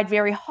administration tried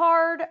very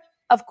hard.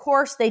 Of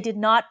course, they did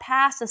not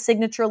pass a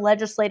signature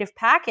legislative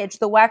package.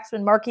 The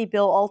Waxman-Markey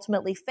bill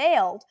ultimately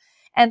failed.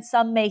 And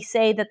some may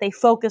say that they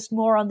focused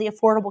more on the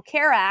Affordable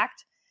Care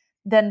Act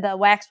than the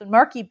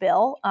Waxman-Markey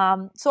bill.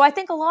 So I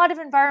think a lot of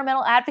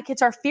environmental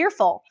advocates are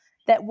fearful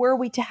that were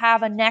we to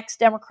have a next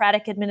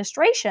Democratic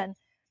administration,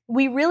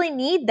 we really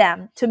need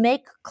them to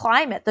make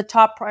climate the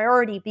top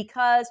priority,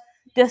 because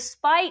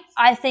despite,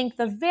 I think,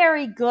 the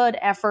very good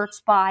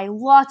efforts by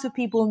lots of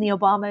people in the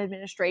Obama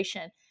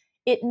administration,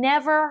 it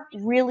never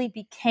really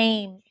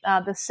became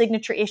the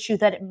signature issue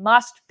that it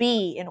must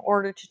be in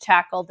order to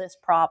tackle this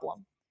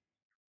problem.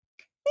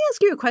 Let me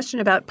ask you a question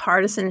about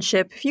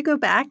partisanship. If you go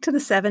back to the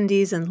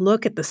 70s and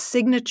look at the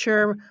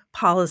signature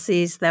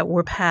policies that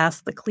were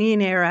passed, the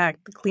Clean Air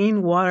Act, the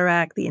Clean Water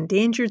Act, the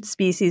Endangered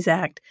Species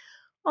Act,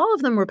 all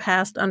of them were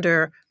passed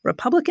under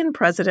Republican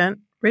President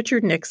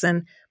Richard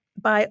Nixon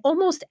by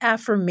almost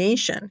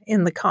affirmation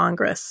in the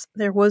Congress.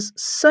 There was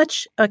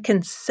such a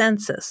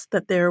consensus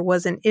that there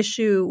was an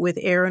issue with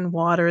air and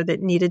water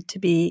that needed to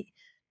be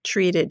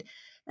treated.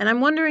 And I'm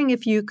wondering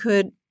if you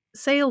could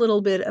say a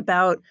little bit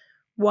about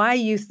why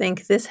you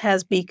think this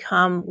has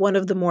become one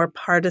of the more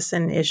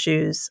partisan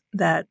issues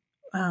that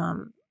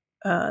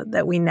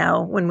when we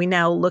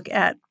now look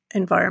at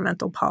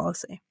environmental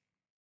policy.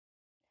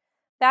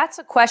 That's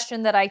a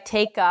question that I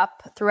take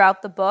up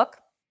throughout the book.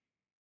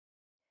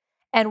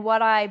 And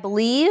what I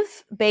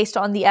believe, based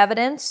on the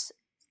evidence,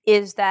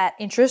 is that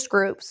interest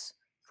groups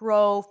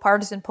drove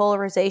partisan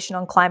polarization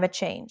on climate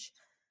change.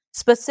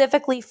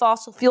 Specifically,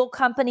 fossil fuel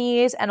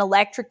companies and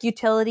electric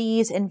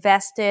utilities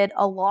invested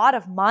a lot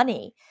of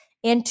money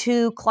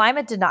into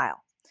climate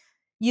denial.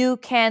 You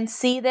can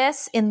see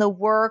this in the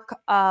work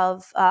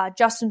of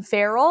Justin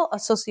Farrell, a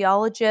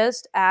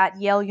sociologist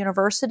at Yale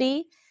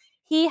University.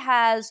 He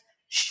has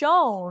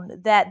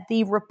shown that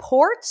the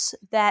reports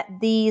that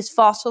these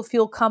fossil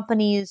fuel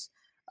companies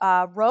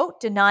wrote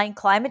denying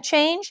climate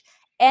change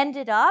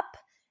ended up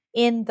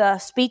in the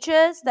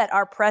speeches that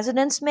our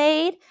presidents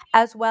made,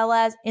 as well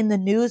as in the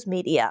news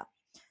media.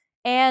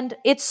 And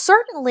it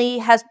certainly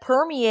has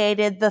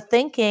permeated the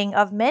thinking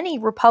of many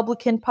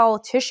Republican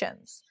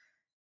politicians.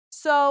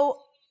 So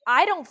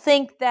I don't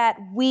think that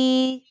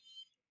we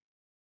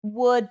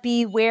would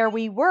be where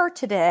we were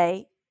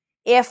today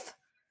if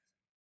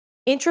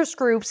interest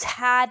groups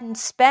hadn't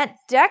spent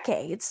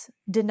decades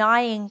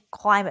denying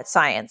climate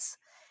science.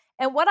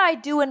 And what I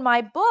do in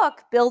my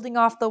book, building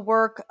off the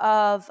work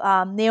of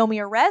Naomi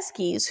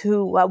Oreskes,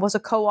 who was a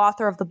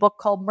co-author of the book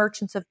called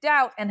Merchants of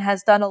Doubt and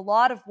has done a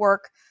lot of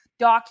work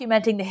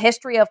documenting the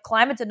history of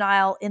climate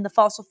denial in the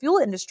fossil fuel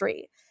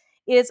industry,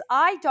 is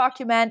I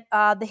document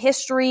the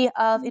history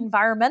of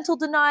environmental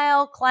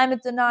denial,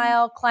 climate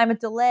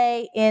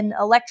delay in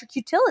electric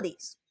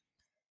utilities.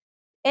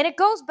 And it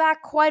goes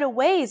back quite a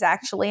ways,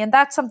 actually, and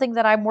that's something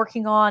that I'm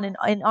working on in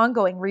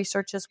ongoing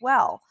research as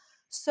well.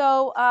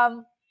 So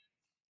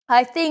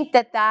I think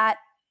that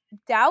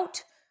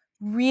doubt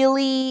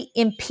really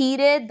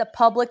impeded the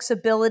public's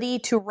ability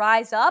to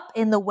rise up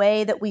in the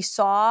way that we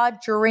saw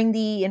during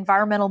the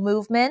environmental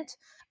movement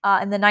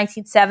in the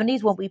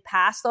 1970s when we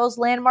passed those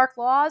landmark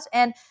laws.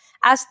 And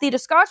as Theda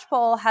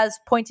Skocpol has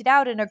pointed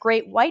out in a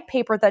great white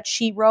paper that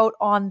she wrote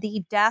on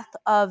the death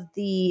of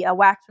the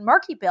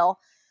Waxman-Markey bill,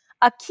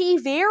 a key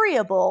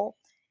variable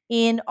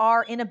in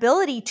our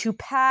inability to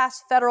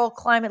pass federal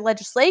climate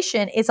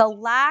legislation is a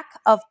lack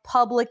of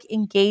public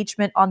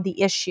engagement on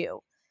the issue.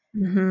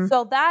 Mm-hmm.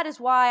 So that is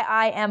why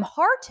I am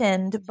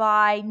heartened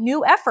by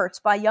new efforts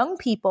by young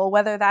people,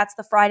 whether that's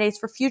the Fridays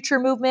for Future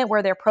movement,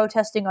 where they're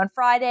protesting on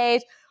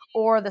Fridays,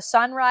 or the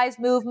Sunrise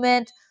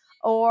movement,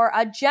 or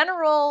a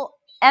general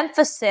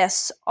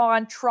emphasis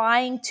on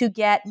trying to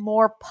get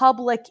more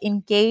public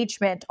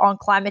engagement on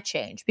climate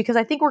change, because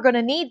I think we're going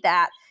to need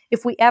that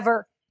if we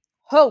ever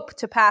hope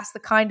to pass the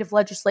kind of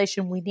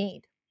legislation we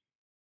need.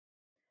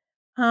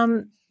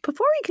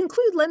 Before we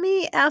conclude, let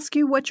me ask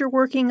you what you're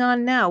working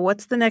on now.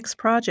 What's the next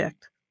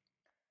project?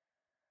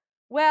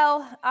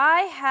 Well,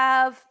 I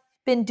have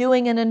been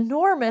doing an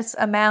enormous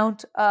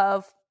amount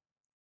of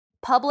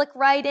public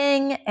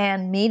writing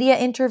and media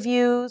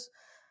interviews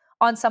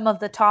on some of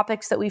the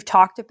topics that we've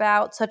talked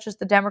about, such as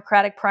the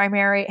Democratic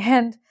primary.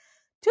 And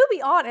to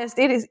be honest,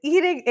 it is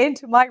eating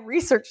into my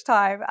research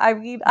time. I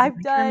mean,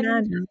 I've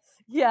done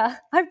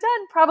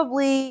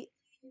probably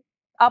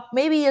up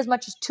maybe as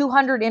much as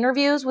 200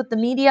 interviews with the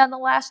media in the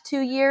last 2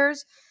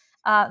 years.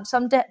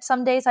 Some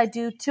days I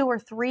do 2 or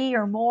 3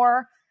 or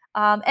more.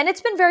 And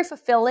it's been very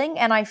fulfilling,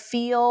 and I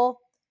feel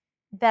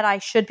that I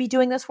should be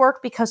doing this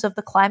work because of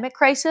the climate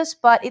crisis,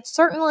 but it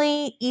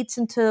certainly eats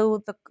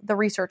into the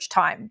research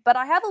time. But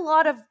I have a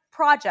lot of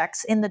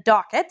projects in the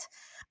docket.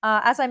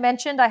 As I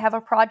mentioned, I have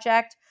a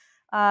project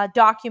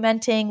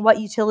documenting what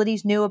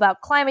utilities knew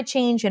about climate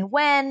change and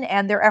when,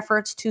 and their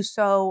efforts to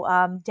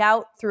sow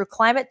doubt through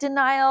climate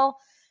denial.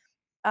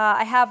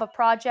 I have a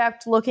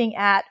project looking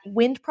at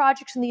wind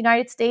projects in the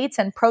United States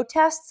and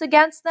protests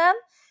against them,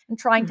 and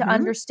trying to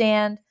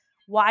understand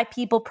why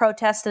people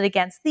protested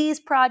against these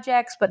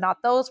projects, but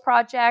not those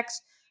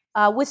projects.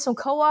 With some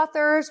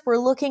co-authors, we're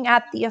looking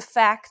at the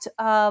effect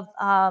of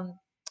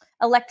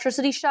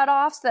electricity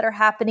shutoffs that are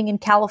happening in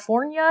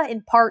California,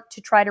 in part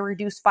to try to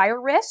reduce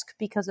fire risk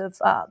because of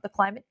the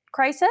climate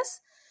crisis.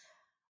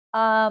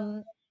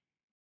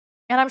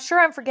 And I'm sure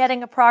I'm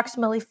forgetting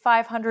approximately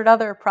 500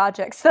 other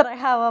projects that I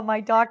have on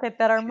my docket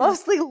that are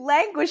mostly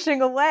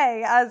languishing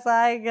away as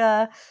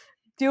I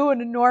do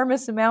an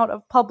enormous amount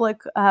of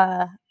public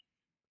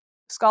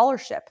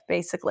scholarship,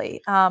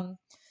 basically. So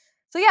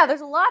yeah,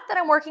 there's a lot that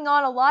I'm working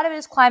on. A lot of it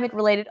is climate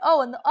related.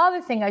 Oh, and the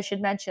other thing I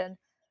should mention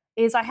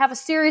is I have a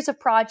series of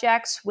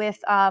projects with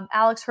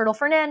Alex Hurdle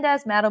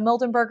Fernandez, Matto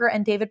Mildenberger,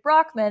 and David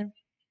Brockman,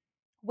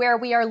 where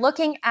we are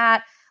looking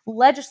at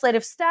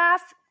legislative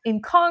staff in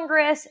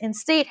Congress, in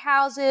state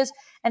houses,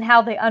 and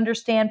how they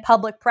understand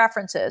public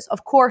preferences,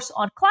 of course,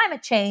 on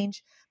climate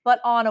change, but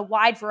on a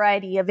wide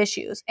variety of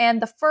issues.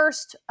 And the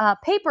first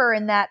paper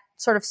in that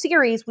sort of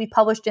series we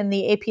published in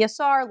the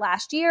APSR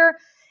last year,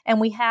 and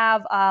we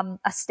have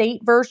a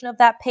state version of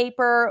that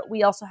paper.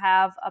 We also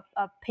have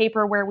a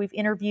paper where we've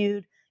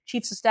interviewed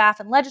chiefs of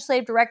staff and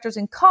legislative directors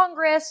in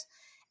Congress.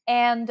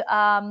 And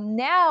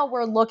now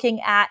we're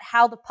looking at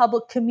how the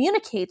public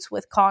communicates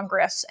with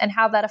Congress and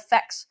how that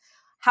affects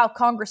how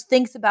Congress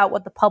thinks about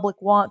what the public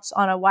wants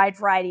on a wide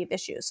variety of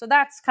issues. So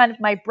that's kind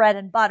of my bread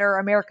and butter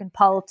American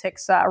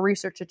politics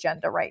research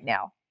agenda right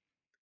now.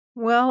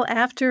 Well,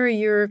 after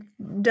you're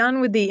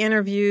done with the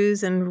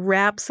interviews and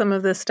wrap some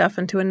of this stuff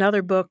into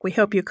another book, we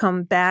hope you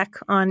come back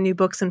on New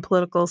Books in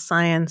Political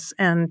Science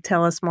and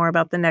tell us more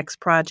about the next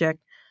project.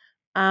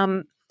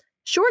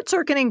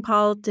 Short-Circuiting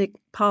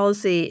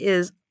Policy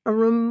is a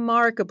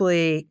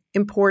remarkably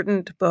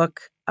important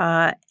book,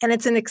 and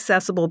it's an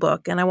accessible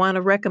book. And I want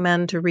to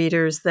recommend to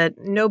readers that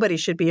nobody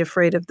should be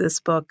afraid of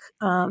this book.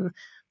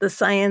 The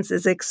science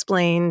is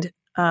explained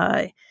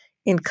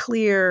in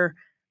clear,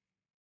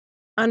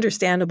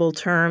 understandable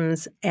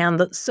terms,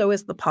 and so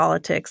is the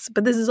politics.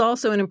 But this is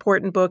also an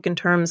important book in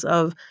terms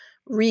of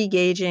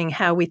re-gauging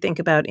how we think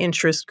about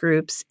interest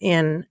groups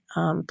in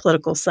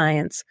political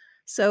science.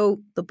 So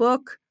the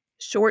book,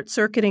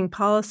 Short-Circuiting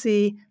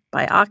Policy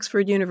by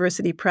Oxford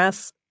University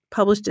Press,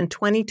 published in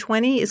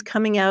 2020, is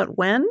coming out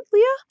when,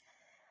 Leah?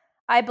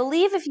 I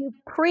believe if you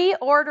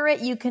pre-order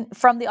it, you can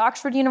from the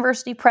Oxford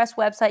University Press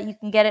website, you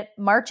can get it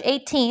March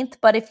 18th.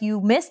 But if you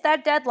miss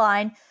that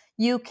deadline,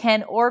 you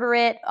can order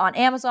it on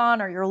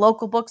Amazon or your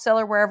local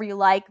bookseller, wherever you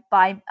like,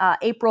 by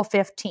April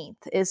 15th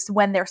is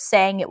when they're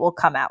saying it will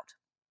come out.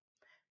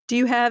 Do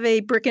you have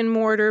a brick and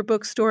mortar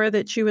bookstore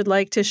that you would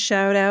like to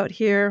shout out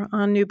here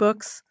on New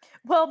Books?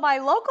 Well, my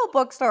local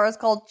bookstore is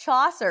called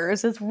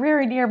Chaucer's. It's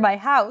very near my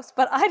house,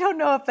 but I don't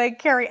know if they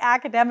carry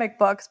academic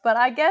books. But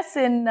I guess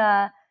in,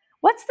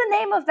 what's the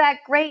name of that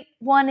great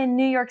one in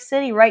New York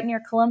City, right near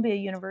Columbia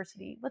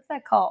University? What's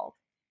that called?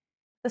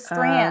 The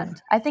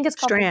Strand. I think it's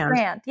called The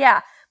Strand.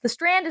 Yeah. The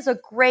Strand is a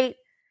great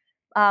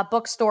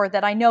bookstore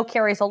that I know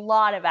carries a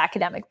lot of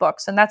academic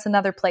books, and that's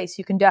another place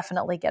you can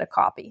definitely get a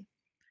copy.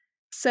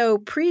 So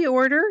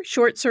pre-order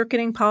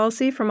Short-Circuiting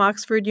Policy from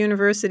Oxford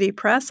University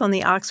Press on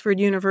the Oxford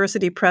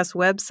University Press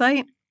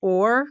website,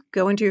 or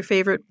go into your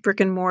favorite brick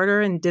and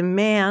mortar and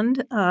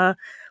demand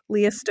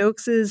Leah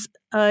Stokes'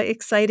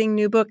 exciting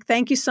new book.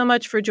 Thank you so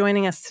much for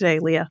joining us today,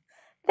 Leah.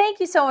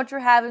 Thank you so much for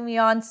having me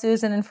on,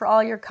 Susan, and for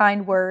all your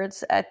kind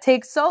words. It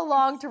takes so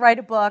long to write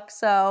a book,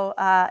 so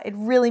it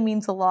really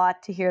means a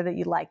lot to hear that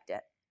you liked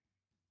it.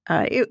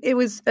 It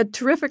was a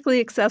terrifically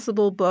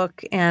accessible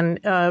book and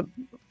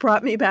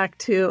brought me back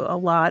to a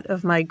lot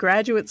of my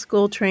graduate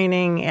school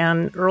training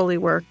and early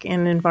work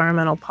in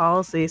environmental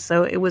policy.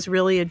 So it was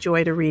really a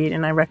joy to read,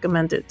 and I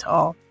recommend it to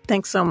all.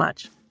 Thanks so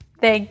much.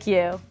 Thank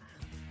you.